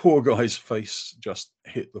the poor guy's face just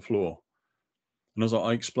hit the floor. And as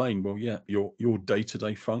I explained, well, yeah, your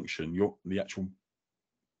day-to-day function, the actual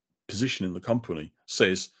position in the company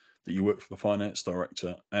says that you work for the finance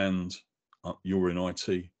director and you're in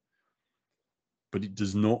IT. But it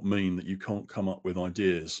does not mean that you can't come up with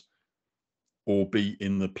ideas or be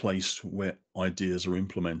in the place where ideas are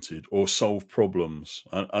implemented or solve problems.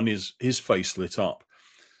 And his face lit up.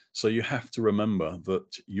 So you have to remember that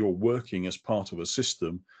you're working as part of a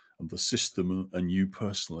system, and the system and you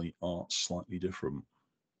personally are slightly different.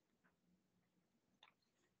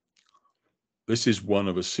 This is one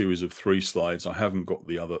of a series of 3 slides. I haven't got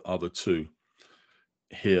the other 2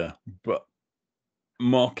 here, but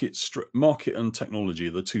market and technology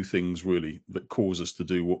are the 2 things really that cause us to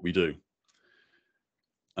do what we do.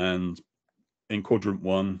 And in quadrant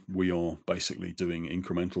 1, we are basically doing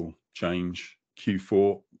incremental change.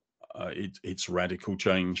 Q4, it's radical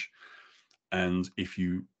change. And if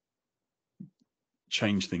you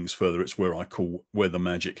change things further, it's where the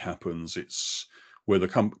magic happens. It's where the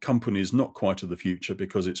company is not quite of the future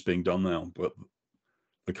because it's being done now, but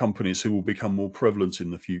the companies who will become more prevalent in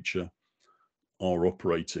the future are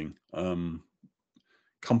operating.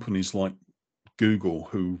 Companies like Google,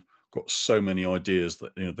 who got so many ideas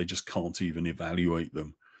that they just can't even evaluate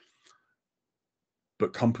them.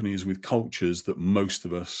 But companies with cultures that most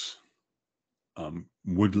of us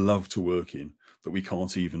would love to work in, that we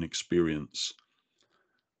can't even experience.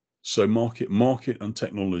 So market and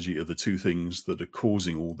technology are the 2 things that are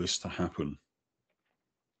causing all this to happen.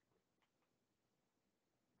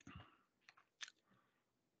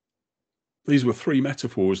 These were 3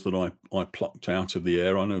 metaphors that I plucked out of the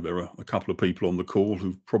air. I know there are a couple of people on the call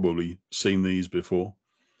who've probably seen these before.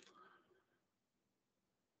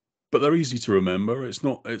 But they're easy to remember. It's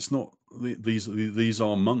not these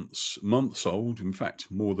are months old, in fact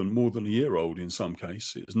more than a year old in some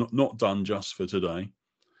cases. It's not done just for today.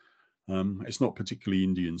 It's not particularly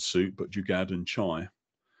Indian soup, but jugad and chai.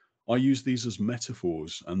 I use these as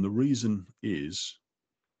metaphors, and the reason is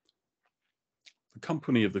the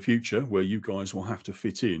company of the future, where you guys will have to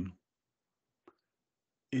fit in,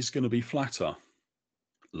 is going to be flatter,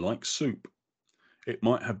 like soup. It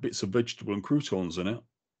might have bits of vegetable and croutons in it,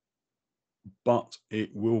 but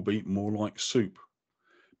it will be more like soup.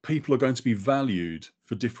 People are going to be valued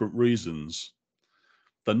for different reasons.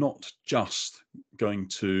 They're not just going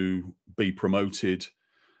to be promoted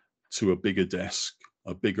to a bigger desk,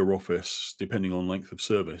 a bigger office, depending on length of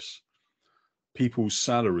service. People's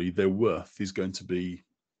salary, their worth, is going to be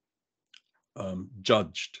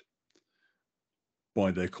judged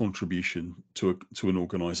by their contribution to an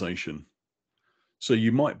organization. So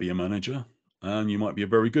you might be a manager, and you might be a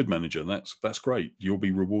very good manager. That's great. You'll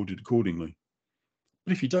be rewarded accordingly.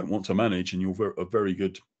 But if you don't want to manage and you're a very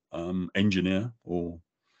good engineer or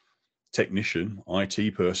technician,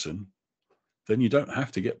 IT person, then you don't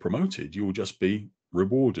have to get promoted. You'll just be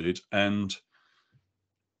rewarded, and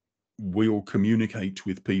we'll communicate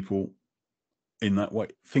with people in that way.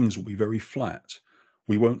 Things will be very flat.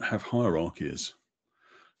 We won't have hierarchies.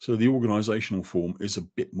 So the organizational form is a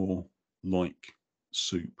bit more like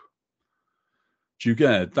soup.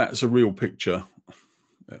 Jugad, that's a real picture,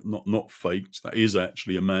 not faked. That is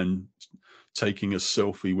actually a man taking a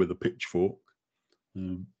selfie with a pitchfork.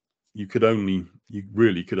 You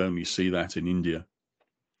really could only see that in India.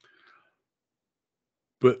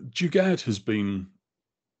 But jugad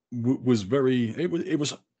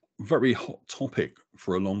was a very hot topic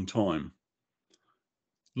for a long time.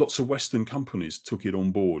 Lots of Western companies took it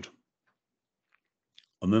on board,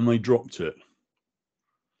 and then they dropped it.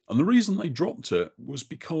 And the reason they dropped it was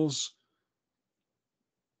because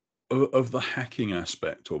of the hacking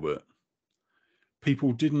aspect of it.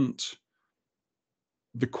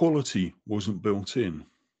 The quality wasn't built in.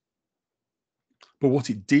 But what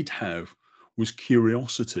it did have was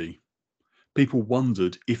curiosity. People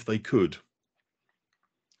wondered if they could.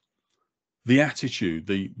 The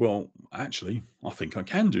attitude, well, actually, I think I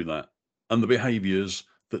can do that. And the behaviors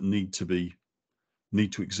that need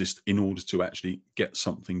to exist in order to actually get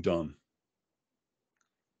something done.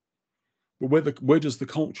 But where does the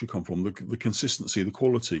culture come from? The consistency, the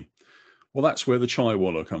quality? Well, that's where the chai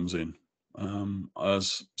wallah comes in.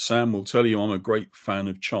 As Sam will tell you, I'm a great fan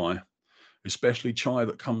of chai, especially chai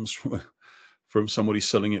that comes from somebody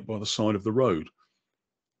selling it by the side of the road.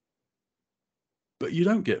 But you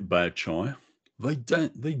don't get bad chai. They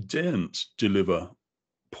daren't deliver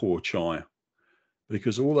poor chai,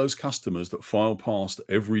 because all those customers that file past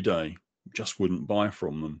every day just wouldn't buy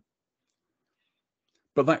from them.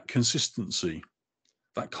 But that consistency,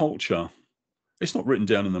 that culture, It's not written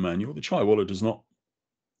down in the manual. The chaiwala does not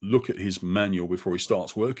look at his manual before he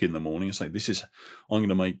starts work in the morning and say, "This is, I'm going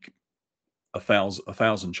to make a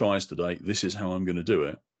thousand chais today. This is how I'm going to do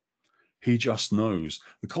it." He just knows.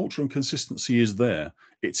 The culture and consistency is there.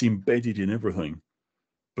 It's embedded in everything,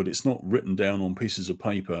 but it's not written down on pieces of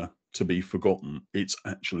paper to be forgotten. It's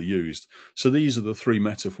actually used. So these are the three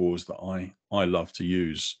metaphors that I love to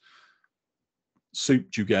use. Soup,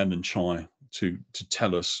 Jugaad, and chai to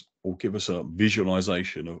tell us or give us a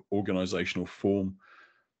visualization of organizational form,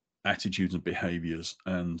 attitudes and behaviors,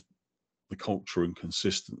 and the culture and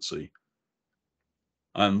consistency.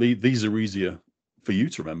 And these are easier for you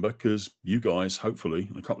to remember because you guys, hopefully,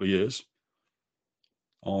 in a couple of years,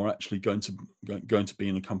 are actually going to be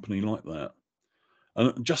in a company like that.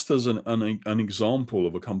 And just as an example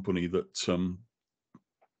of a company that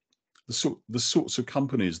the sorts of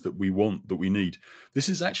companies that we want, that we need. This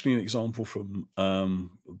is actually an example from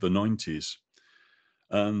the 90s.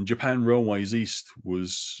 Japan Railways East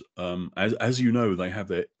was, as you know, they have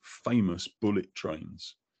their famous bullet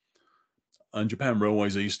trains. And Japan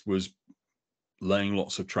Railways East was laying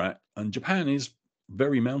lots of track. And Japan is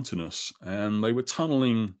very mountainous, and they were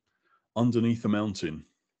tunneling underneath a mountain.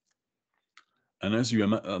 And as you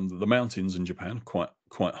the mountains in Japan are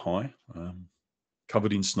quite high,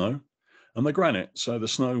 covered in snow, and they're granite, so the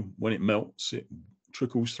snow, when it melts, it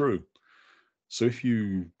trickles through. So if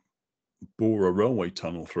you bore a railway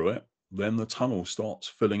tunnel through it, then the tunnel starts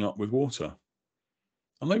filling up with water.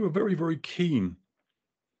 And they were very, very keen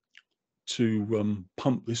to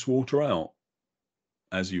pump this water out,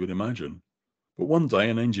 as you would imagine. But one day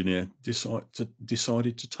an engineer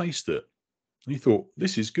decided to taste it. And he thought,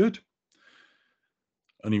 this is good.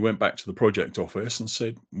 And he went back to the project office and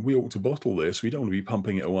said, we ought to bottle this. We don't want to be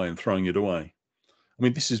pumping it away and throwing it away. I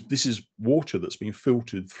mean, this is water that's been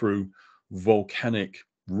filtered through volcanic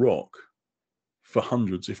rock for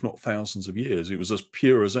hundreds, if not thousands of years. It was as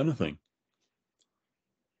pure as anything.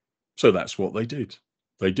 So that's what they did.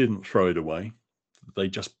 They didn't throw it away. They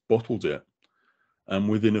just bottled it. And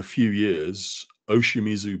within a few years,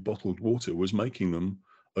 Oshimizu Bottled Water was making them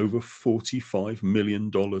over $45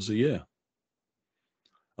 million a year.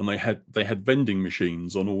 And they had vending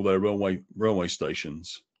machines on all their railway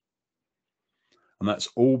stations. And that's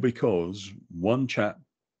all because one chap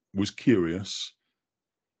was curious,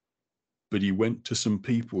 but he went to some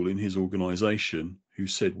people in his organization who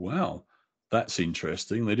said, wow, that's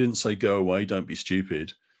interesting. They didn't say, go away, don't be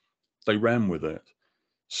stupid. They ran with it.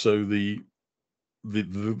 So the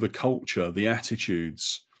culture, the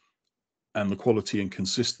attitudes, and the quality and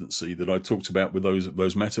consistency that I talked about with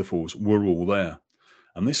those metaphors were all there.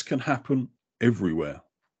 And this can happen everywhere.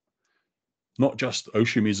 Not just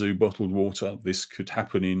Oshimizu Bottled Water. This could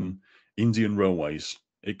happen in Indian Railways.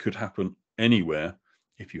 It could happen anywhere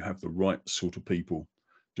if you have the right sort of people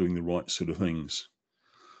doing the right sort of things.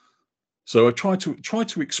 So I try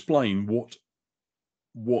to explain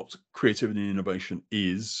what creativity and innovation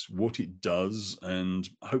is, what it does, and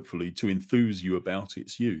hopefully to enthuse you about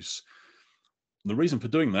its use. And the reason for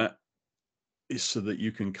doing that is so that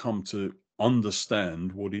you can come to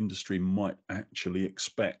understand what industry might actually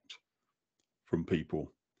expect from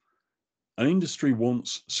people. An industry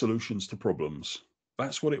wants solutions to problems.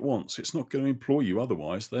 That's what it wants. It's not going to employ you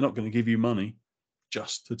otherwise. They're not going to give you money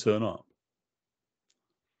just to turn up.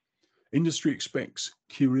 Industry expects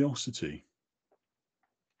curiosity.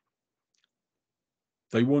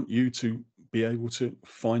 They want you to be able to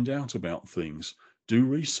find out about things, do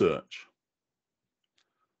research.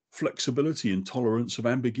 Flexibility and tolerance of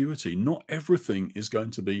ambiguity. Not everything is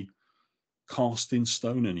going to be cast in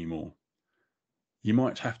stone anymore. You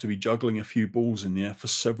might have to be juggling a few balls in the air for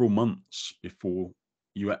several months before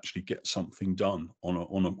you actually get something done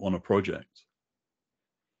on a project.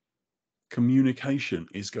 Communication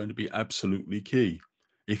is going to be absolutely key.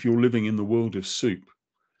 If you're living in the world of soup,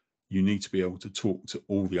 you need to be able to talk to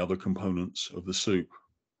all the other components of the soup.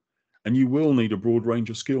 And you will need a broad range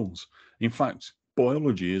of skills. In fact,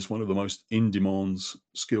 biology is one of the most in-demand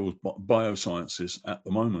skills, biosciences at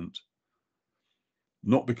the moment.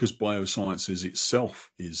 Not because biosciences itself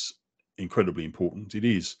is incredibly important, it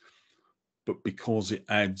is, but because it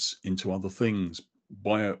adds into other things.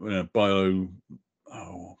 I can't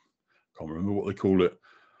remember what they call it.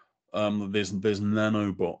 There's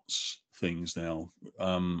nanobots things now.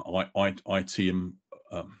 IT and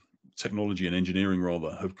technology and engineering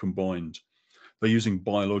rather have combined. They're using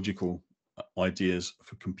biological ideas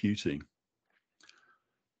for computing.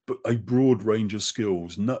 But a broad range of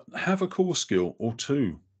skills. Have a core skill or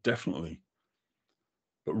two, definitely.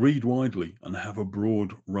 But read widely and have a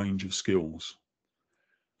broad range of skills.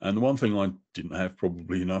 And the one thing I didn't have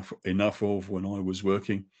probably enough of when I was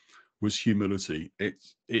working was humility.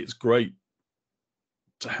 It's great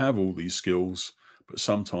to have all these skills, but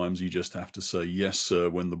sometimes you just have to say yes, sir,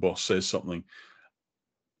 when the boss says something.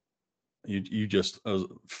 You just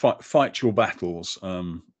fight your battles,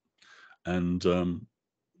 and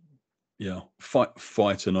yeah,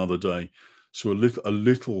 fight another day. So a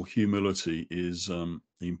little humility is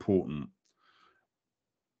important.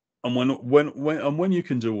 And when you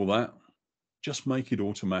can do all that, just make it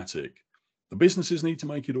automatic. The businesses need to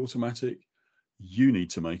make it automatic. You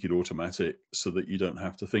need to make it automatic so that you don't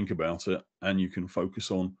have to think about it, and you can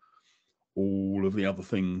focus on all of the other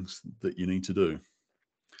things that you need to do.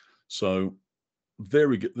 So there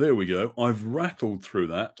we go. I've rattled through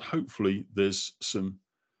that. Hopefully there's some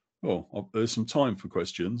time for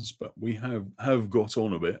questions, but we have got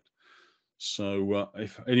on a bit. So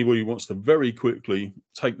if anybody wants to very quickly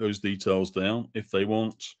take those details down, if they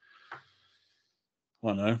want, I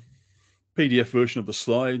don't know, PDF version of the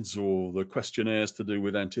slides or the questionnaires to do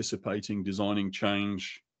with anticipating, designing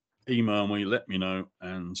change, email me, let me know,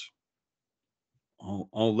 and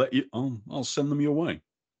I'll send them your way.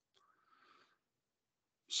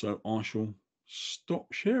 So I shall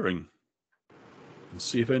stop sharing and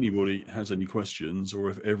see if anybody has any questions or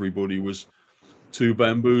if everybody was too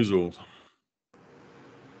bamboozled.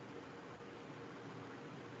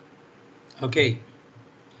 Okay.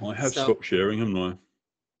 I have stopped sharing, haven't I?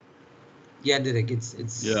 Yeah, Derek,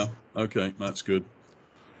 it's yeah. Okay, that's good.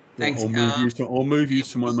 Thanks. I'll move you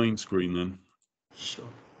to my main screen then. Sure.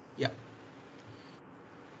 Yeah.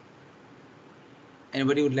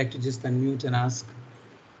 Anybody would like to just unmute and ask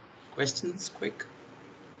questions quick?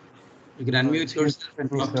 You can unmute yourself and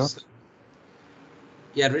talk to sir.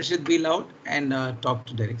 Yeah, Rishit, be loud and talk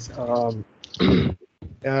to Derek, sir.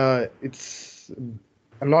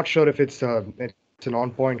 I'm not sure if it's an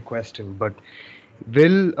on-point question, but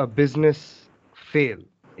will a business fail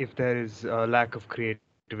if there is a lack of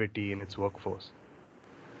creativity in its workforce?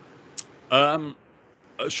 A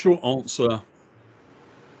short answer.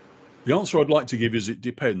 The answer I'd like to give is it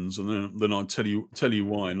depends, and then I'll tell you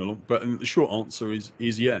why. But the short answer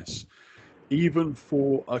is yes. Even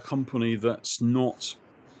for a company that's not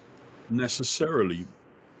necessarily,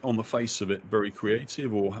 on the face of it, very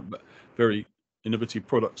creative or very innovative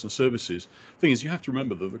products and services. The thing is, you have to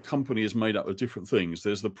remember that the company is made up of different things.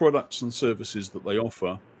 There's the products and services that they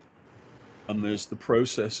offer, and there's the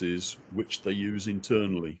processes which they use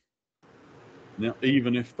internally. Now,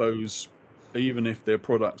 even if their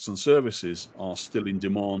products and services are still in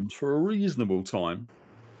demand for a reasonable time,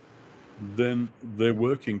 then their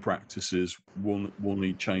working practices will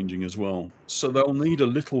need changing as well. So they'll need a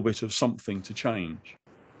little bit of something to change.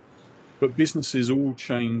 But businesses all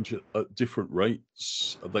change at different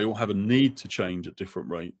rates. They all have a need to change at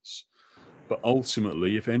different rates. But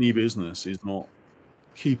ultimately, if any business is not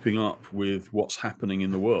keeping up with what's happening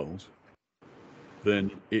in the world,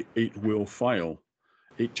 then it will fail.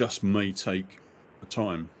 It just may take a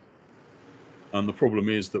time. And the problem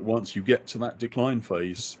is that once you get to that decline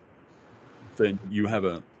phase, then you have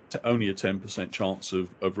only a 10% chance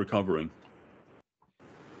of recovering.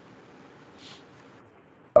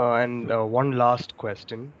 And one last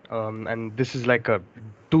question, and this is like a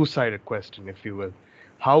two-sided question, if you will.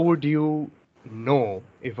 How would you know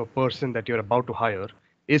if a person that you're about to hire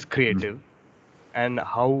is creative, and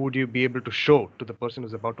how would you be able to show to the person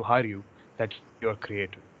who's about to hire you that you're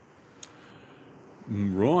creative?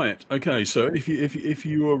 Right. Okay. So if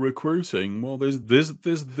you are recruiting, well,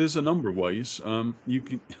 there's a number of ways. You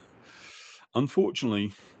can,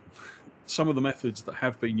 unfortunately, some of the methods that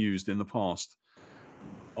have been used in the past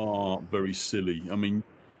are very silly. I mean,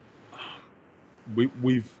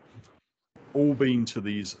 we've all been to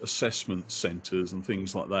these assessment centers and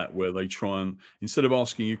things like that, where they try and, instead of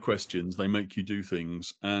asking you questions, they make you do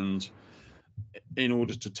things, and in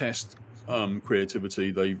order to test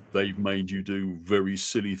creativity, they've made you do very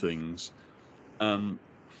silly things, and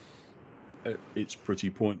it's pretty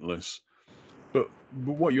pointless. But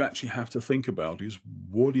what you actually have to think about is,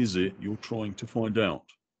 what is it you're trying to find out?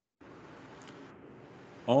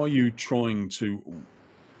 Are you trying to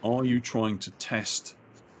test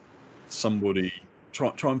somebody,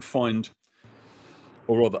 try and find,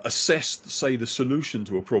 or rather assess, say, the solution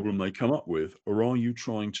to a problem they come up with, or are you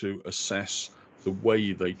trying to assess the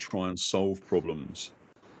way they try and solve problems?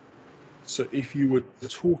 So if you were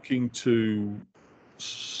talking to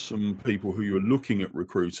some people who you're looking at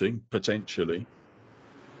recruiting, potentially,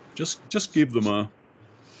 just give them a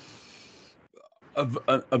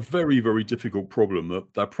very, very difficult problem that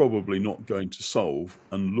they're probably not going to solve,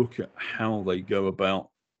 and look at how they go about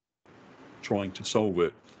trying to solve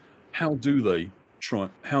it. how do they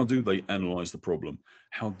analyze the problem?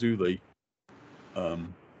 How do they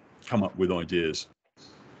come up with ideas?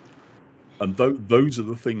 And those are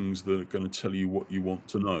the things that are going to tell you what you want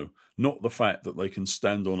to know, not the fact that they can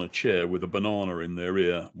stand on a chair with a banana in their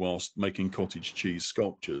ear whilst making cottage cheese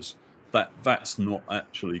sculptures. That's not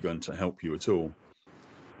actually going to help you at all.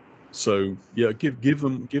 So yeah, give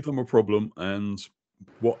them a problem and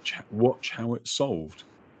watch how it's solved.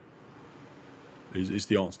 Is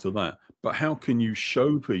the answer to that. But how can you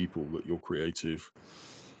show people that you're creative?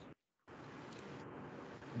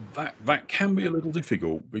 That can be a little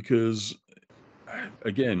difficult, because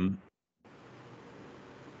again,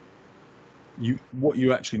 what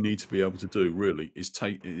you actually need to be able to do really is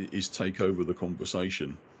take over the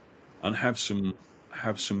conversation and have some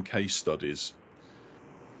case studies.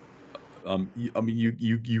 I mean,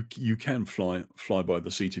 you can fly by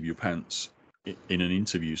the seat of your pants in an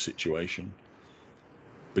interview situation,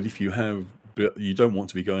 but if you don't want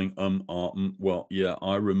to be going well, yeah,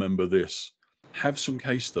 I remember this. Have some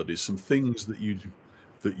case studies, some things that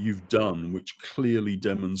you've done which clearly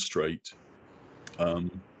demonstrate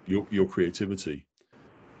your creativity.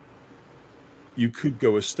 You could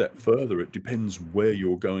go a step further. It depends where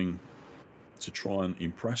you're going to try and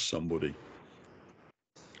impress somebody.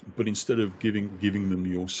 But instead of giving them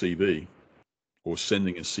your CV or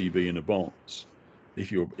sending a CV in a box,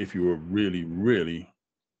 if you're really, really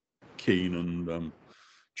keen and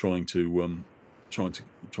trying to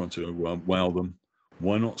wow them,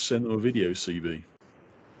 why not send them a video CV,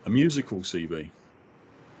 a musical CV,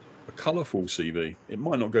 a colourful CV? It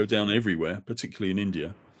might not go down everywhere, particularly in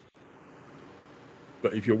India.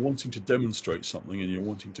 But if you're wanting to demonstrate something and you're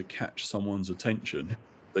wanting to catch someone's attention,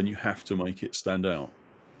 then you have to make it stand out.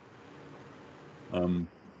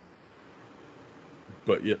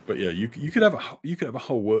 But yeah, you could have a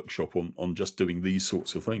whole workshop on just doing these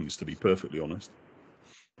sorts of things, to be perfectly honest.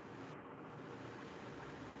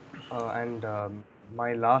 And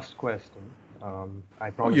my last question, I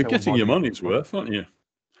promise. Oh, you're getting your money's worth, aren't you?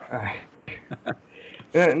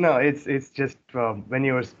 No, it's just when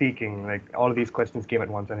you were speaking, like all of these questions came at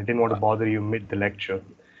once, and I didn't want to bother you mid the lecture.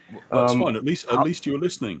 That's fine. At least you're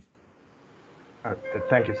listening.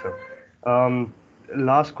 Thank you, sir.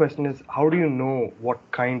 Last question is, how do you know what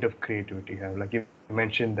kind of creativity you have? Like you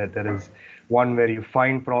mentioned that there is one where you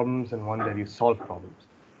find problems and one where you solve problems.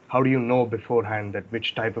 How do you know beforehand that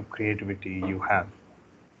which type of creativity you have?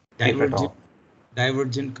 Divergent,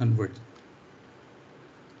 convergent.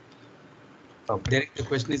 Okay. Derek, the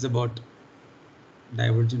question is about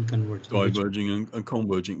divergent, convergent. Diverging and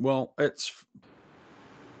converging. Well,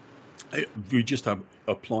 you just have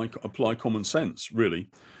apply common sense, really.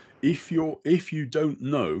 If you don't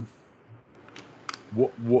know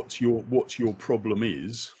what your problem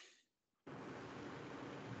is,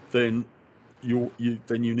 then you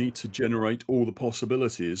need to generate all the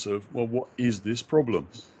possibilities of, well, what is this problem?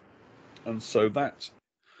 And so that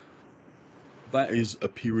is a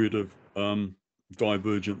period of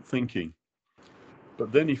divergent thinking.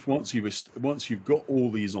 But then once you've got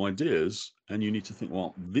all these ideas, and you need to think,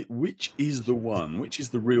 well, which is the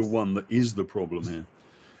real one that is the problem here,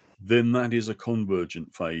 then that is a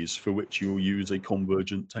convergent phase for which you'll use a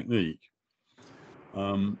convergent technique.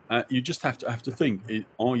 You just have to think,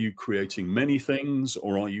 are you creating many things,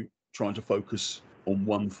 or are you trying to focus on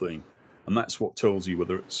one thing? And that's what tells you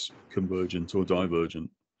whether it's convergent or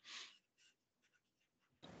divergent.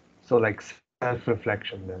 So like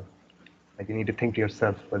self-reflection then. Like you need to think to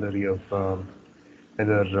yourself whether the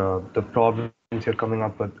problems you're coming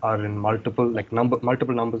up with are in multiple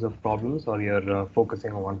numbers of problems, or you're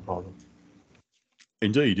focusing on one problem.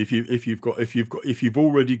 Indeed, if you've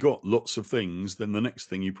already got lots of things, then the next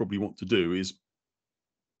thing you probably want to do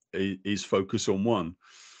is focus on one.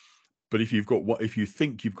 But if you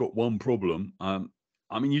think you've got one problem, I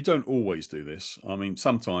mean, you don't always do this. I mean,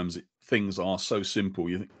 sometimes things are so simple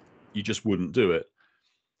you just wouldn't do it.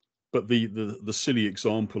 But the silly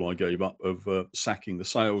example I gave up of sacking the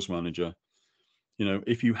sales manager,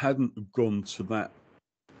 if you hadn't gone to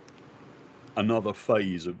another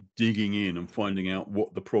phase of digging in and finding out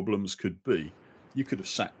what the problems could be, you could have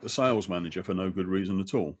sacked the sales manager for no good reason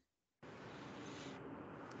at all.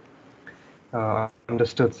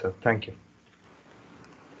 Understood, sir. Thank you.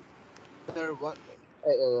 Sir,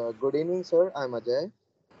 good evening, sir. I'm Ajay.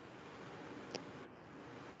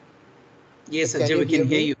 Yes, Ajay, we can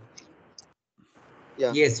hear you.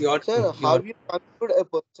 Yeah. Yes, you are. Sir, how you conclude a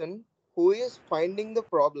person who is finding the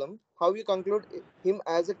problem? How you conclude him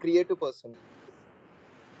as a creative person?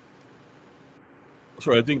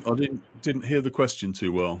 Sorry, I didn't hear the question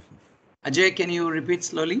too well. Ajay, can you repeat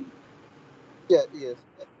slowly? Yeah. Yes.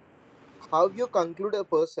 how you conclude a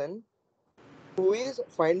person who is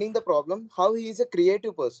finding the problem, how he is a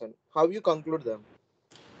creative person, how you conclude them?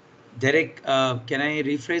 Derek, can I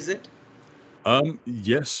rephrase it?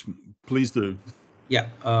 Yes, please do. Yeah,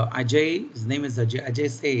 Ajay, his name is Ajay. Ajay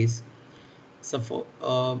says, so for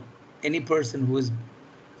any person who is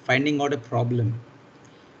finding out a problem,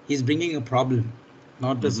 he's bringing a problem,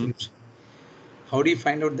 not the solution. How do you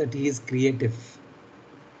find out that he is creative?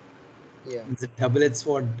 Yeah. It's a double-edged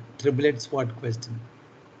sword, triple-edged sword question.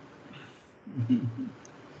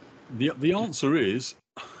 The answer is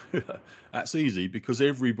that's easy because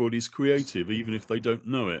everybody's creative, even if they don't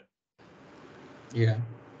know it. Yeah.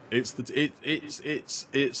 It's the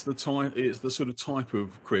sort of type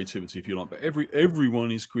of creativity, if you like. But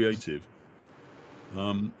everyone is creative.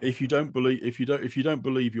 If you don't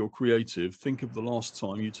believe you're creative, think of the last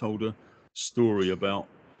time you told a story about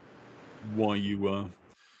why you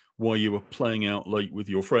were playing out late with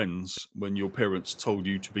your friends when your parents told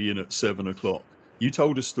you to be in at 7 o'clock. You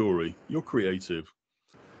told a story. You're creative.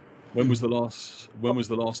 When was the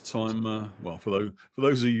last time? Well, for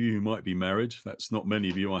those of you who might be married, that's not many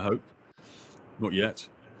of you, I hope, not yet.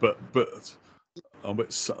 But I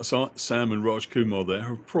bet Sam and Raj Kumar there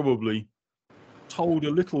have probably told a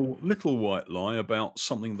little white lie about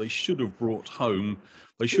something they should have brought home.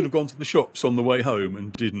 They should have gone to the shops on the way home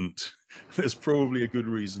and didn't. There's probably a good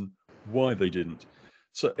reason why they didn't.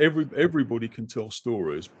 So everybody can tell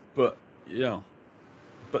stories, but yeah,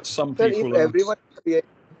 but some Sir, if people are. everyone is creative,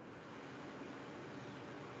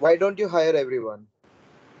 why don't you hire everyone?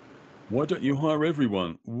 Why don't you hire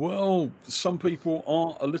everyone? Well, some people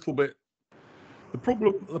are a little bit. The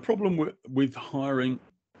problem with hiring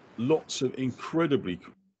lots of incredibly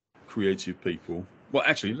creative people. Well,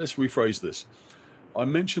 actually, let's rephrase this. I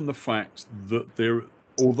mentioned the fact that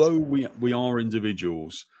although we are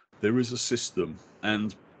individuals, there is a system,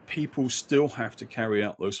 and people still have to carry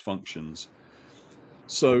out those functions.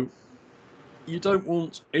 So you don't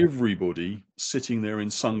want everybody sitting there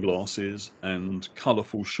in sunglasses and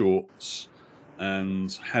colourful shorts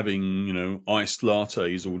and having, iced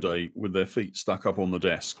lattes all day with their feet stuck up on the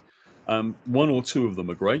desk. One or two of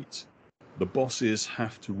them are great. The bosses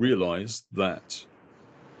have to realise that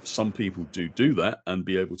some people do that and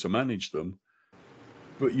be able to manage them,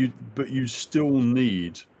 but you still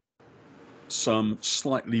need some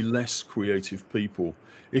slightly less creative people.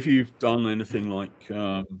 If you've done anything like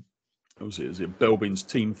is it Belbin's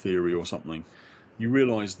team theory or something, you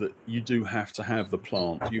realize that you do have to have the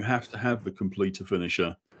plant, you have to have the completer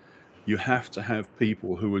finisher, you have to have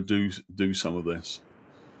people who would do some of this.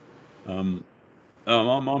 I'm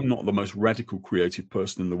not the most radical creative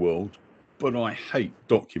person in the world, but I hate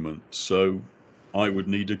documents, so I would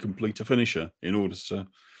need a completer finisher in order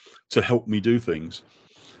to help me do things.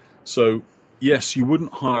 So yes, you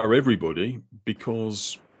wouldn't hire everybody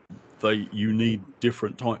because you need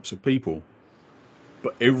different types of people.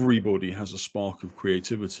 But everybody has a spark of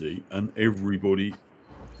creativity and everybody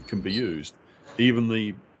can be used. Even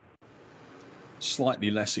the slightly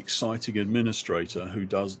less exciting administrator who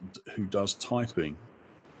does typing,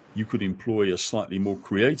 you could employ a slightly more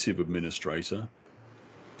creative administrator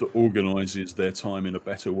that organizes their time in a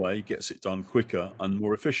better way, gets it done quicker and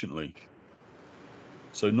more efficiently.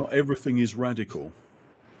 So not everything is radical,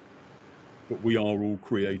 but we are all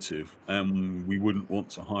creative, and we wouldn't want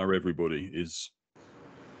to hire everybody is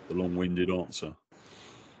the long-winded answer.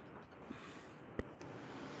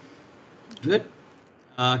 Good.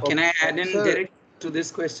 Can I add in, Sir, Derek, to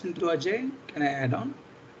this question to Ajay? Can I add on?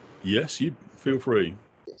 Yes, you feel free.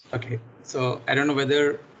 Okay, so I don't know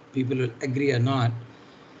whether people will agree or not.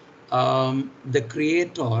 The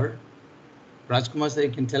creator, Rajkumar sir,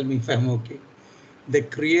 you can tell me if I'm okay. The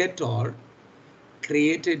creator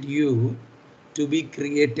created you to be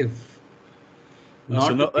creative.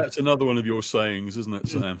 That's another one of your sayings, isn't it,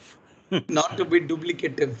 Sam? Not to be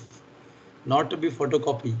duplicative, not to be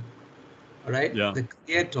photocopy. All right. Yeah. The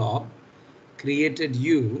creator created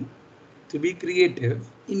you to be creative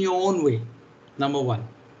in your own way. Number one.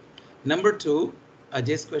 Number two,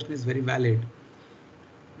 Ajay's question is very valid.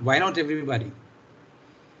 Why not everybody?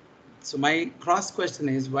 So my cross question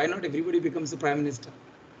is, why not everybody becomes the prime minister?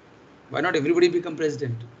 Why not everybody become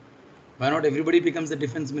president? Why not everybody becomes the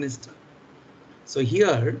defense minister? So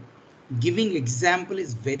here, giving example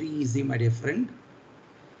is very easy, my dear friend.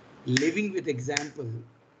 Living with example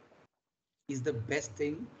is the best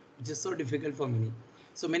thing, which is so difficult for many.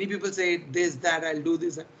 So many people say this, that, I'll do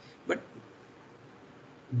this, but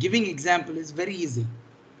giving example is very easy.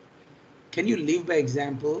 Can you live by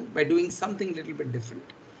example by doing something a little bit different?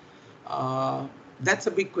 That's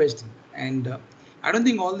a big question. And I don't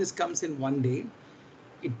think all this comes in one day.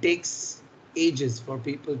 It takes ages for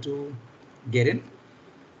people to get in.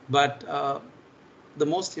 But the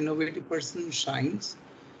most innovative person shines.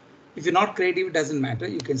 If you're not creative, it doesn't matter.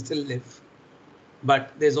 You can still live.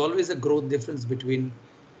 But there's always a growth difference between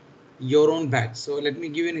your own batch. So let me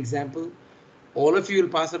give you an example. All of you will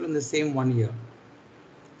pass out in the same 1 year,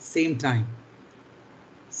 same time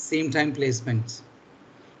placements.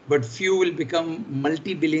 But few will become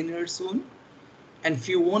multi-billionaires soon, and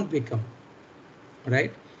few won't become,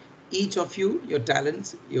 right? Each of you, your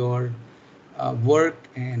talents, your work,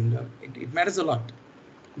 and it matters a lot.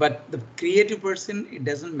 But the creative person, it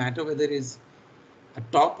doesn't matter whether it is a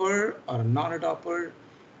topper or not a topper,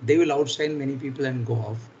 they will outshine many people and go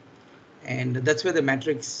off. And that's where the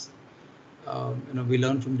matrix, we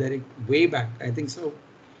learned from Derek way back. I think so.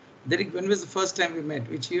 Derek, when was the first time we met?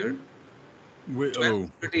 Which year?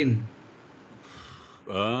 12, 13.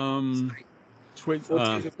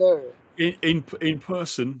 Sir, in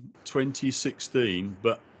person 2016,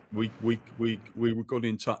 but we got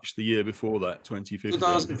in touch the year before that,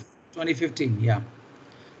 2015. Yeah,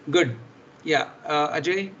 good. Yeah,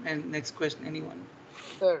 Ajay, and next question, anyone?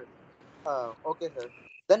 sir. Okay, sir.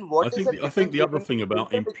 Then what is the I think difference the other between thing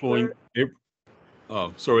about individual? employing.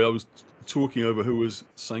 Oh, sorry, I was talking over who was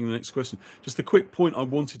saying the next question. Just a quick point I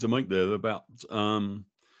wanted to make there about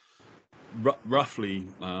roughly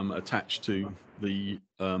attached to the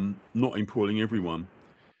not employing everyone,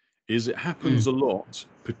 is it happens a lot,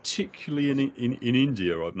 particularly in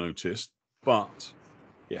India, I've noticed, but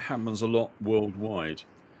it happens a lot worldwide,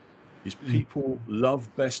 is people love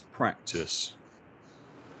best practice,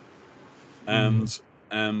 and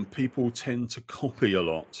people tend to copy a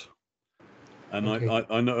lot. And Okay.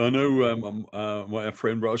 I know my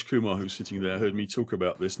friend Raj Kumar, who's sitting there, heard me talk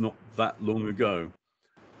about this not that long ago,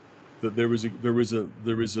 that there is a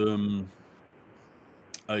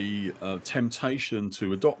temptation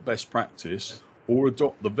to adopt best practice or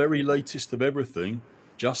adopt the very latest of everything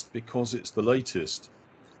just because it's the latest.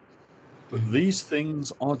 But these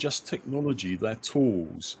things are just technology, they're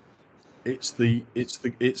tools. It's the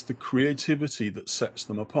creativity that sets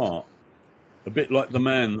them apart. A bit like the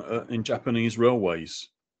man in Japanese railways.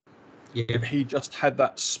 Yeah. He just had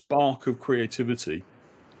that spark of creativity,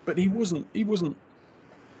 but he wasn't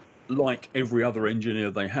like every other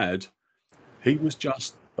engineer they had. He was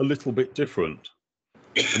just a little bit different,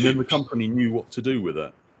 and then the company knew what to do with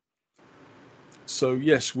it. So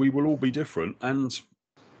yes, we will all be different, and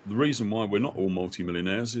the reason why we're not all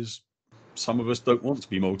multimillionaires is some of us don't want to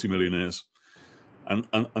be multimillionaires, and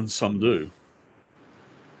some do.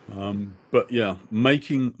 But yeah,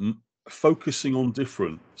 focusing on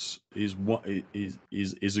difference is what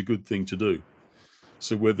is a good thing to do.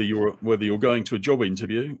 So whether you're going to a job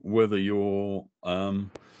interview, whether you're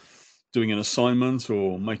doing an assignment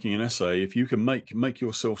or making an essay, if you can make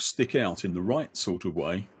yourself stick out in the right sort of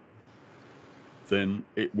way, then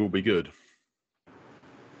it will be good.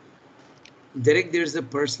 Derek, there's a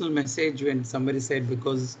personal message when somebody said,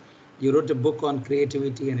 because you wrote a book on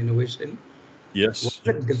creativity and innovation. Yes. What's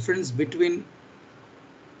the difference between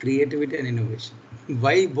creativity and innovation?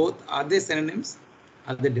 Why both? Are they synonyms?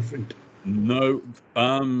 Are they different? No.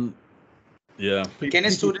 Yeah. Can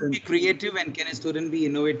a student be creative and can a student be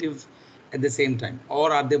innovative at the same time,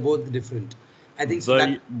 or are they both different? I think so.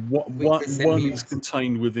 One is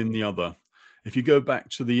contained within the other. If you go back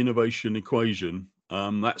to the innovation equation,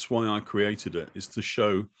 that's why I created it, is to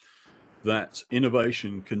show that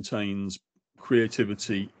innovation contains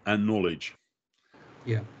creativity and knowledge.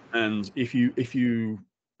 Yeah. And if you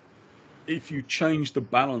change the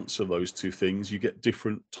balance of those two things, you get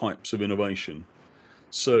different types of innovation.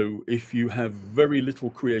 So if you have very little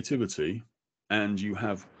creativity and you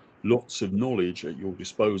have lots of knowledge at your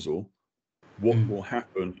disposal, what will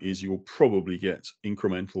happen is you'll probably get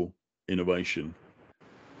incremental innovation.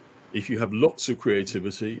 If you have lots of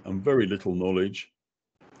creativity and very little knowledge,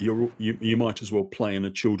 you might as well play in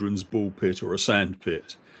a children's ball pit or a sand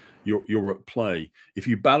pit. You're at play. If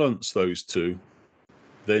you balance those two,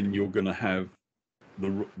 then you're going to have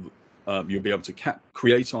you'll be able to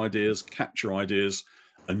create ideas, capture ideas,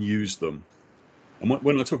 and use them. And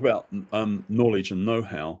when I talk about knowledge and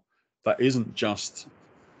know-how, that isn't just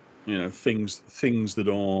things that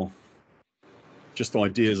are just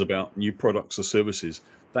ideas about new products or services.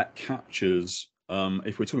 That captures,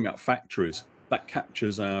 if we're talking about factories, that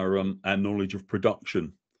captures our knowledge of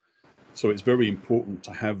production. So it's very important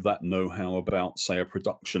to have that know-how about, say, a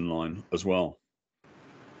production line as well.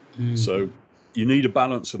 So you need a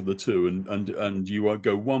balance of the two, and you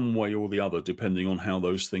go one way or the other depending on how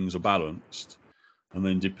those things are balanced. And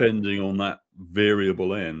then depending on that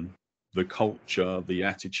variable N, the culture, the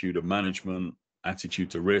attitude of management, attitude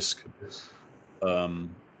to risk,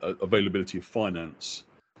 availability of finance,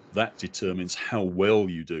 that determines how well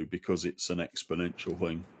you do, because it's an exponential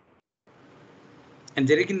thing. And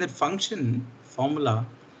Derek, in that function formula,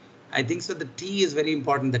 I think so the T is very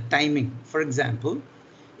important, the timing. For example,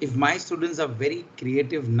 if my students are very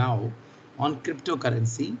creative now on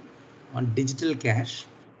cryptocurrency, on digital cash,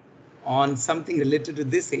 on something related to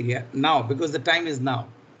this area now, because the time is now.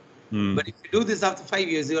 But if you do this after 5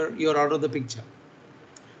 years, you're out of the picture.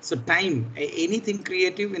 So time, anything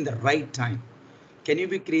creative in the right time. Can you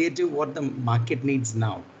be creative what the market needs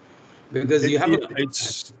now? Because you have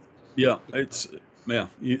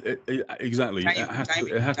exactly.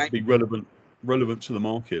 It has to be relevant to the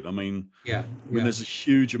market. I mean, there's a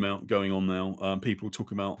huge amount going on now. People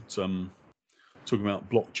talking about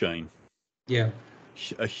blockchain. Yeah,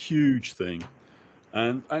 a huge thing.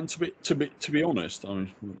 And to be honest, I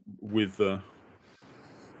mean, with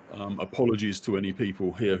apologies to any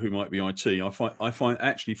people here who might be IT, I find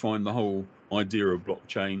the whole idea of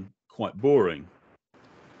blockchain quite boring.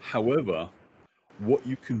 However, what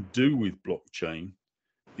you can do with blockchain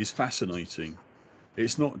is fascinating.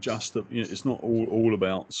 It's not just it's not all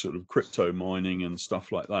about sort of crypto mining and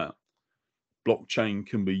stuff like that. Blockchain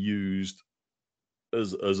can be used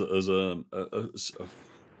as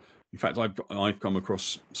in fact, I've come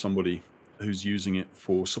across somebody who's using it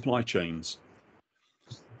for supply chains.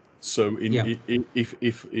 So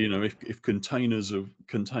if containers of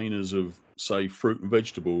say fruit and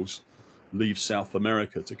vegetables leave South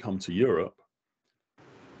America to come to Europe,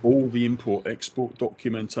 all the import-export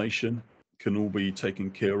documentation can all be taken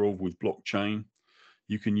care of with blockchain.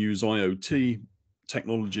 You can use IoT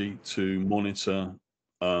technology to monitor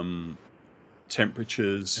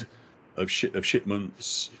temperatures of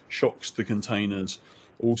shipments, shocks to containers,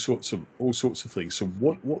 all sorts of things. So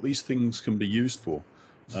what these things can be used for,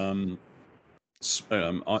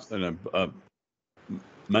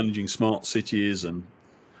 managing smart cities and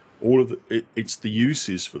all of it's the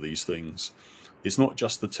uses for these things. It's not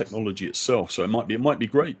just the technology itself. So it might be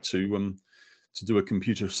great to do a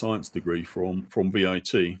computer science degree from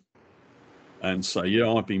VIT and say,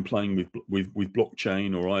 yeah, I've been playing with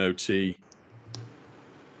blockchain or IoT.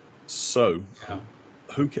 So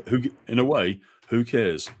who in a way, who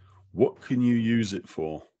cares? What can you use it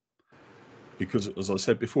for? Because as I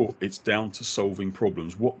said before, it's down to solving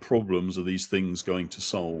problems. What problems are these things going to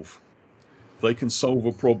solve? If they can solve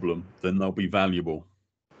a problem, then they'll be valuable.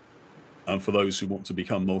 And for those who want to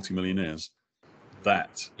become multimillionaires,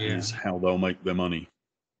 that is how they'll make their money.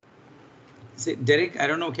 See, Derek, I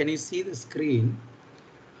don't know, can you see the screen?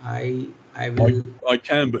 I will. I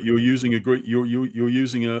can, but you're using a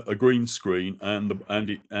green screen,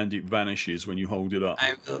 and it vanishes when you hold it up.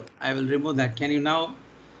 I will remove that. Can you now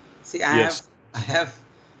see? I have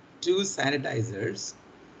 2 sanitizers.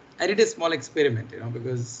 I did a small experiment,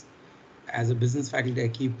 because as a business faculty, I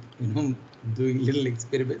keep doing little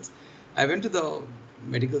experiments. I went to the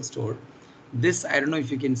medical store. This, I don't know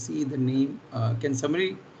if you can see the name. Can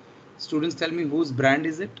students tell me whose brand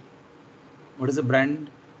is it? What is the brand?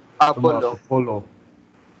 Apollo.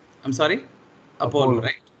 I'm sorry? Apollo,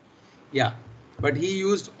 right? Yeah. But he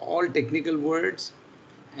used all technical words,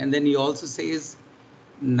 and then he also says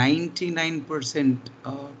 99%.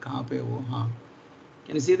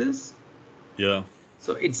 Can you see this? Yeah.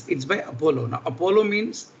 So it's by Apollo. Now Apollo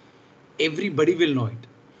means everybody will know it,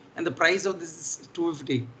 and the price of this is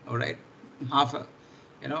 250. All right, half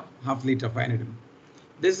liter of.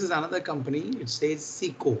 This is another company. It says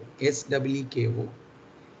Seco, SWEKO.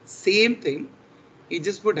 Same thing. You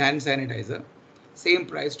just put hand sanitizer. Same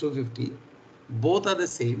price, 250. Both are the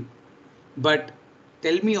same. But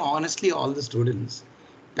tell me honestly, all the students,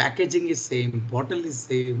 packaging is same, bottle is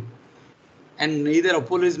same, and neither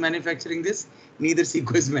Apollo is manufacturing this, neither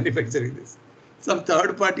Seco is manufacturing this. Some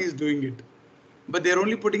third party is doing it, but they're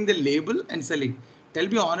only putting the label and selling. Tell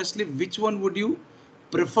me honestly, which one would you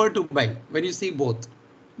prefer to buy when you see both?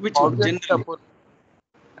 Which one generally?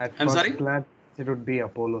 I'm sorry? Class, it would be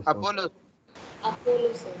Apollo. Sir. Apollo,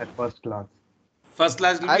 sir. At first class. First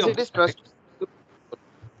class will be As it is trust.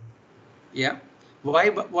 Yeah.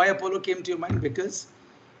 Why Apollo came to your mind? Because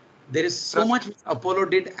there is so much Apollo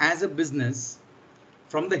did as a business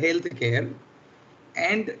from the healthcare,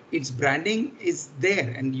 and its branding is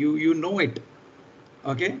there, and you know it.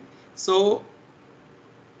 Okay. So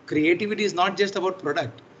creativity is not just about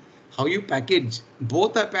product. How you package.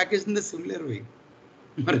 Both are packaged in the similar way.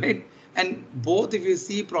 Right? And both, if you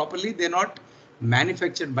see properly, they're not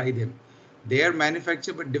manufactured by them. They are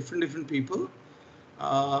manufactured by different people.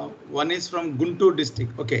 One is from Guntur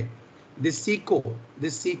district. Okay. This Seco.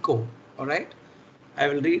 All right. I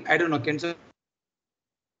will read. I don't know. Can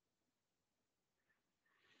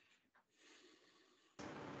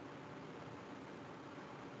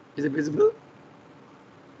Is it visible?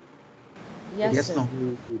 Yes, Yes, sir. no.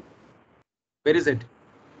 Where is it?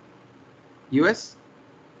 US?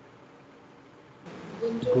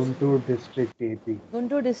 Guntur district AP.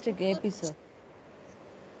 Guntur district AP, sir.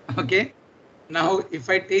 Okay. Now, if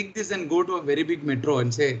I take this and go to a very big metro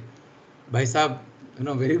and say, Bhai Sahab,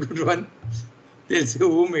 very good one, they'll say,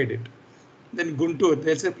 who made it? Then Guntur,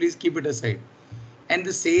 they'll say, please keep it aside. And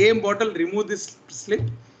the same bottle, remove this slip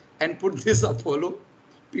and put this Apollo,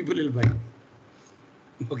 people will buy.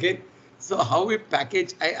 Okay. So how we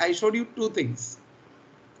package, I showed you two things.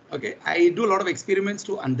 Okay. I do a lot of experiments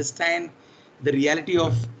to understand the reality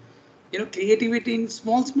of, creativity in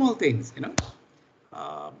small things,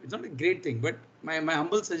 it's not a great thing, but my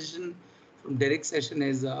humble suggestion from Derek's session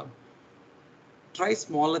is try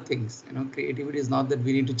smaller things. Creativity is not that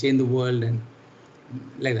we need to change the world and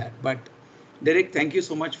like that. But Derek, thank you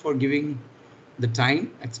so much for giving the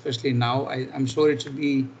time, especially now. I'm sure it should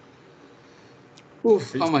be,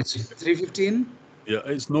 how much? 3:15? Yeah,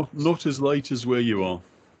 it's not as late as where you are.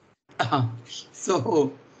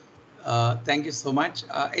 So thank you so much.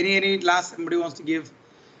 Any last somebody wants to give?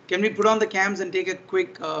 Can we put on the cams and take a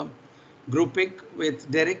quick group pic with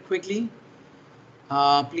Derek quickly?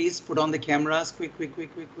 Please put on the cameras, quick.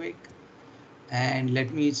 And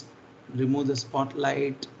let me remove the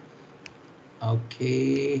spotlight.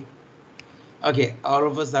 Okay, all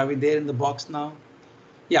of us, are we there in the box now?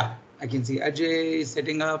 Yeah, I can see Ajay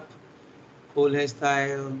setting up, cool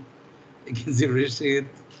hairstyle. I can see Rishit.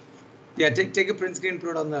 Yeah, take a print screen,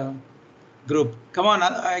 put it on the group. Come on,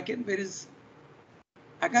 I can't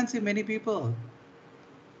see many people.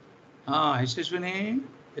 Ishwini,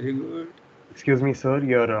 very good. Excuse me, sir.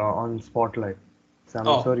 You're on spotlight.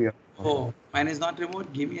 Samuel, sir, you're. Oh, mine is not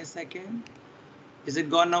remote. Give me a second. Is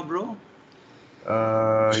it gone now, bro?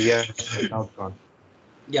 Yes, sir, now it's gone.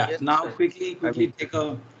 Yeah. Yes, Now sir. quickly I mean, take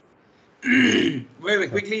a.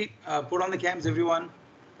 wait. Quickly put on the cams, everyone.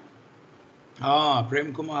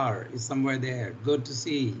 Prem Kumar is somewhere there. Good to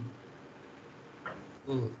see.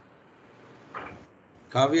 Cool.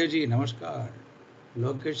 Kavya ji, namaskar.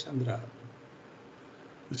 Lokesh Chandra.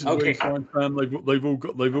 This is where you find Sam.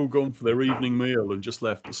 They've all gone for their evening meal and just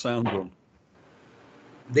left the sound on.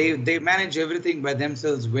 They manage everything by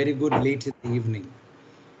themselves very good late in the evening.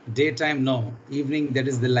 Daytime, no. Evening, that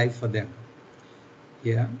is the life for them.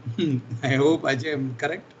 Yeah. I hope Ajay, I'm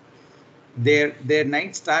correct. Their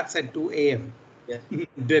night starts at 2 a.m. Yes.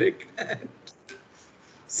 Derek.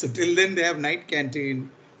 So till then they have night canteen.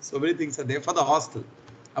 So many things are there for the hostel.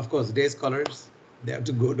 Of course, day scholars, they have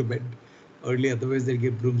to go to bed early, otherwise they'll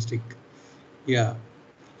get broomstick. Yeah.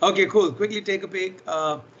 Okay, cool. Quickly take a pic.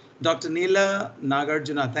 Dr. Neela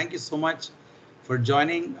Nagarjuna, thank you so much for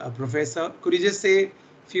joining, Professor. Could you just say a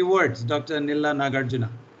few words, Dr. Neela Nagarjuna?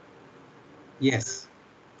 Yes.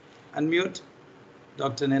 Unmute,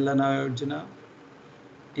 Dr. Neela Nagarjuna.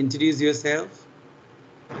 Introduce yourself.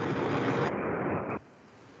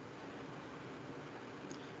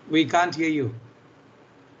 We can't hear you.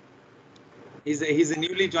 He's a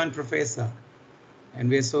newly joined professor, and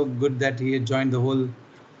we're so good that he had joined the whole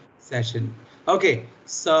session. Okay,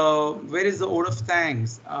 so where is the vote of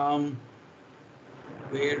thanks?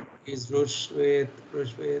 Where is Rushwet? Where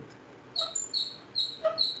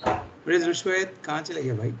is Rushwet? कहाँ चले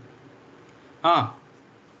गया भाई?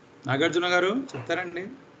 నాగార్జున గారు చెప్తారండి.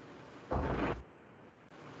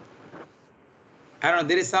 I don't know,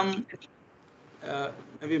 there is some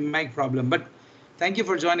maybe mic problem, but thank you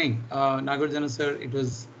for joining, Nagarjuna sir. It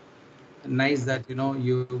was nice that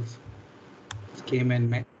you've came and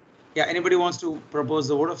met. Yeah, anybody wants to propose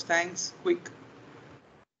the word of thanks? Quick.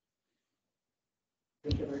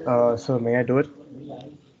 Sir, may I do it?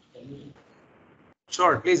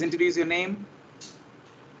 Sure, please introduce your name.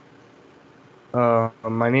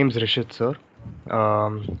 My name is Rishit, sir.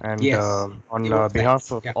 And Yes. on Give us behalf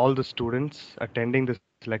thanks. of Yeah. all the students attending this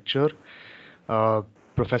lecture,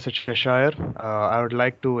 Professor Cheshire, I would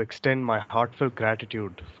like to extend my heartfelt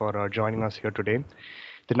gratitude for joining us here today.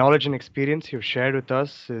 The knowledge and experience you've shared with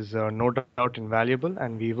us is no doubt invaluable,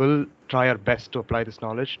 and we will try our best to apply this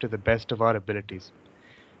knowledge to the best of our abilities.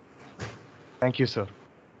 Thank you, sir.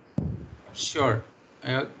 Sure.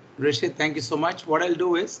 Rishit, thank you so much. What I'll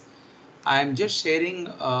do is I'm just sharing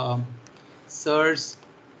sir's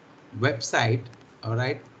website, all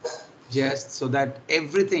right, just so that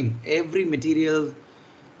every material,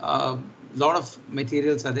 lot of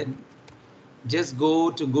materials are there. Just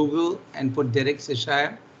go to Google and put Derek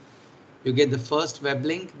Cheshire. You get the first web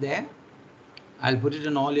link there. I'll put it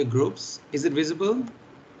in all your groups. Is it visible?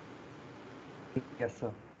 Yes,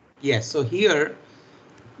 sir. Yes. So here,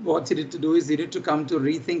 what you need to do is you need to come to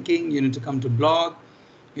rethinking, you need to come to blog,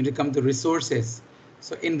 You need to come to resources.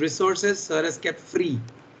 So in resources, sir has kept free,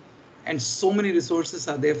 and so many resources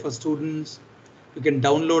are there for students. You can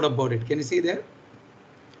download about it. Can you see there?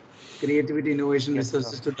 Creativity, innovation, Yes,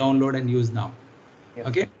 resources sir. to download and use now. Yes,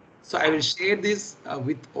 Okay. sir. So I will share this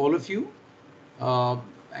with all of you.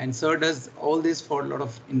 And sir does all this for a lot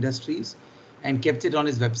of industries and kept it on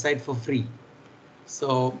his website for free.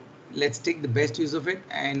 So let's take the best use of it,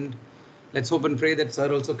 and let's hope and pray that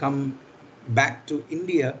sir also come back to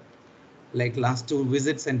India like last 2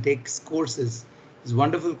 visits and takes courses. It's a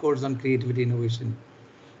wonderful course on creativity innovation.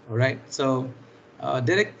 All right. So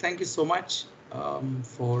Derek, thank you so much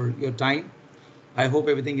for your time. I hope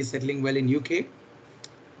everything is settling well in UK,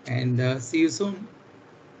 and see you soon.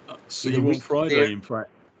 See Either you on we there Friday, in fact.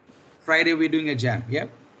 Friday we're doing a jam. Yeah.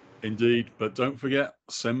 Indeed, but don't forget,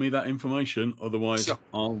 send me that information. Otherwise, Sure.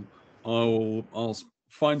 I'll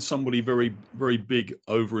find somebody very, very big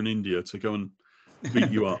over in India to go and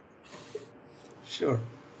beat you up. Sure.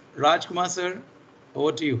 Raj Kumar sir,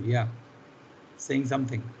 over to you. Yeah. Saying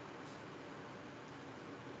something.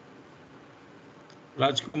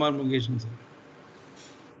 Raj Kumar Mukesh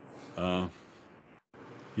sir.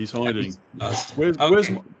 He's hiding. Last. Where's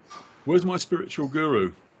Okay. where's my spiritual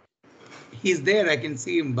guru? He's there. I can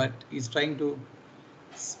see him, but he's trying to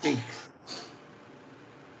speak.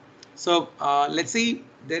 So let's see,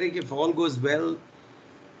 Derek, if all goes well,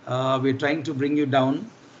 we're trying to bring you down,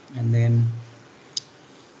 and then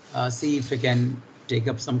see if we can take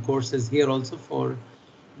up some courses here also for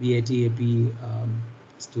VIT-AP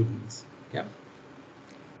students. Yeah.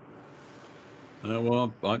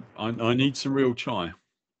 Well, I need some real chai.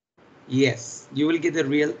 Yes, you will get the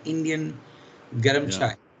real Indian garam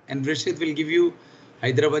chai, and Rishit will give you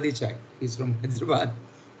Hyderabadi chai. He's from Hyderabad.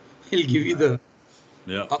 He'll give you the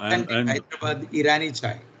authentic and Hyderabad Irani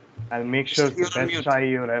chai. I'll make sure Rishit, it's the you're on best mute. chai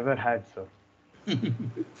you've ever had, sir.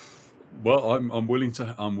 well, I'm willing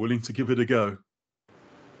to give it a go.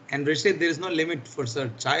 And Rishit, there is no limit for sir.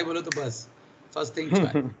 Chai bolo to bas. First thing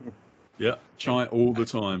chai. Yeah, chai all the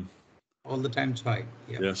time. All the time chai.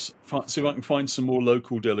 Yeah. Yes. See if I can find some more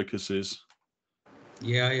local delicacies.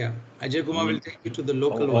 Yeah. Ajay Kumar will take you to the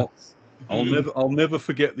local ones. I'll never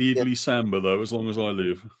forget the idli samba though, as long as I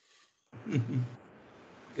live.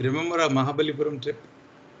 Remember our Mahabalipuram trip?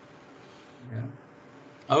 Yeah.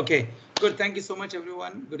 Okay. Good. Thank you so much,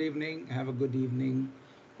 everyone. Good evening. Have a good evening.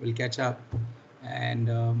 We'll catch up,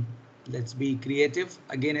 and let's be creative.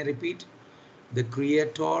 Again, I repeat, the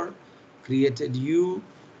Creator created you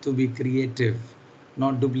to be creative,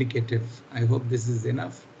 not duplicative. I hope this is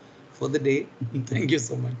enough for the day. Thank you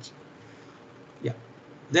so much. Yeah.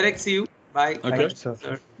 Derek, see you. Bye. Okay. Thanks,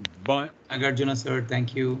 sir. Bye. Nagarjuna, sir.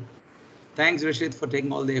 Thank you. Thanks, Rishit, for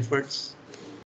taking all the efforts.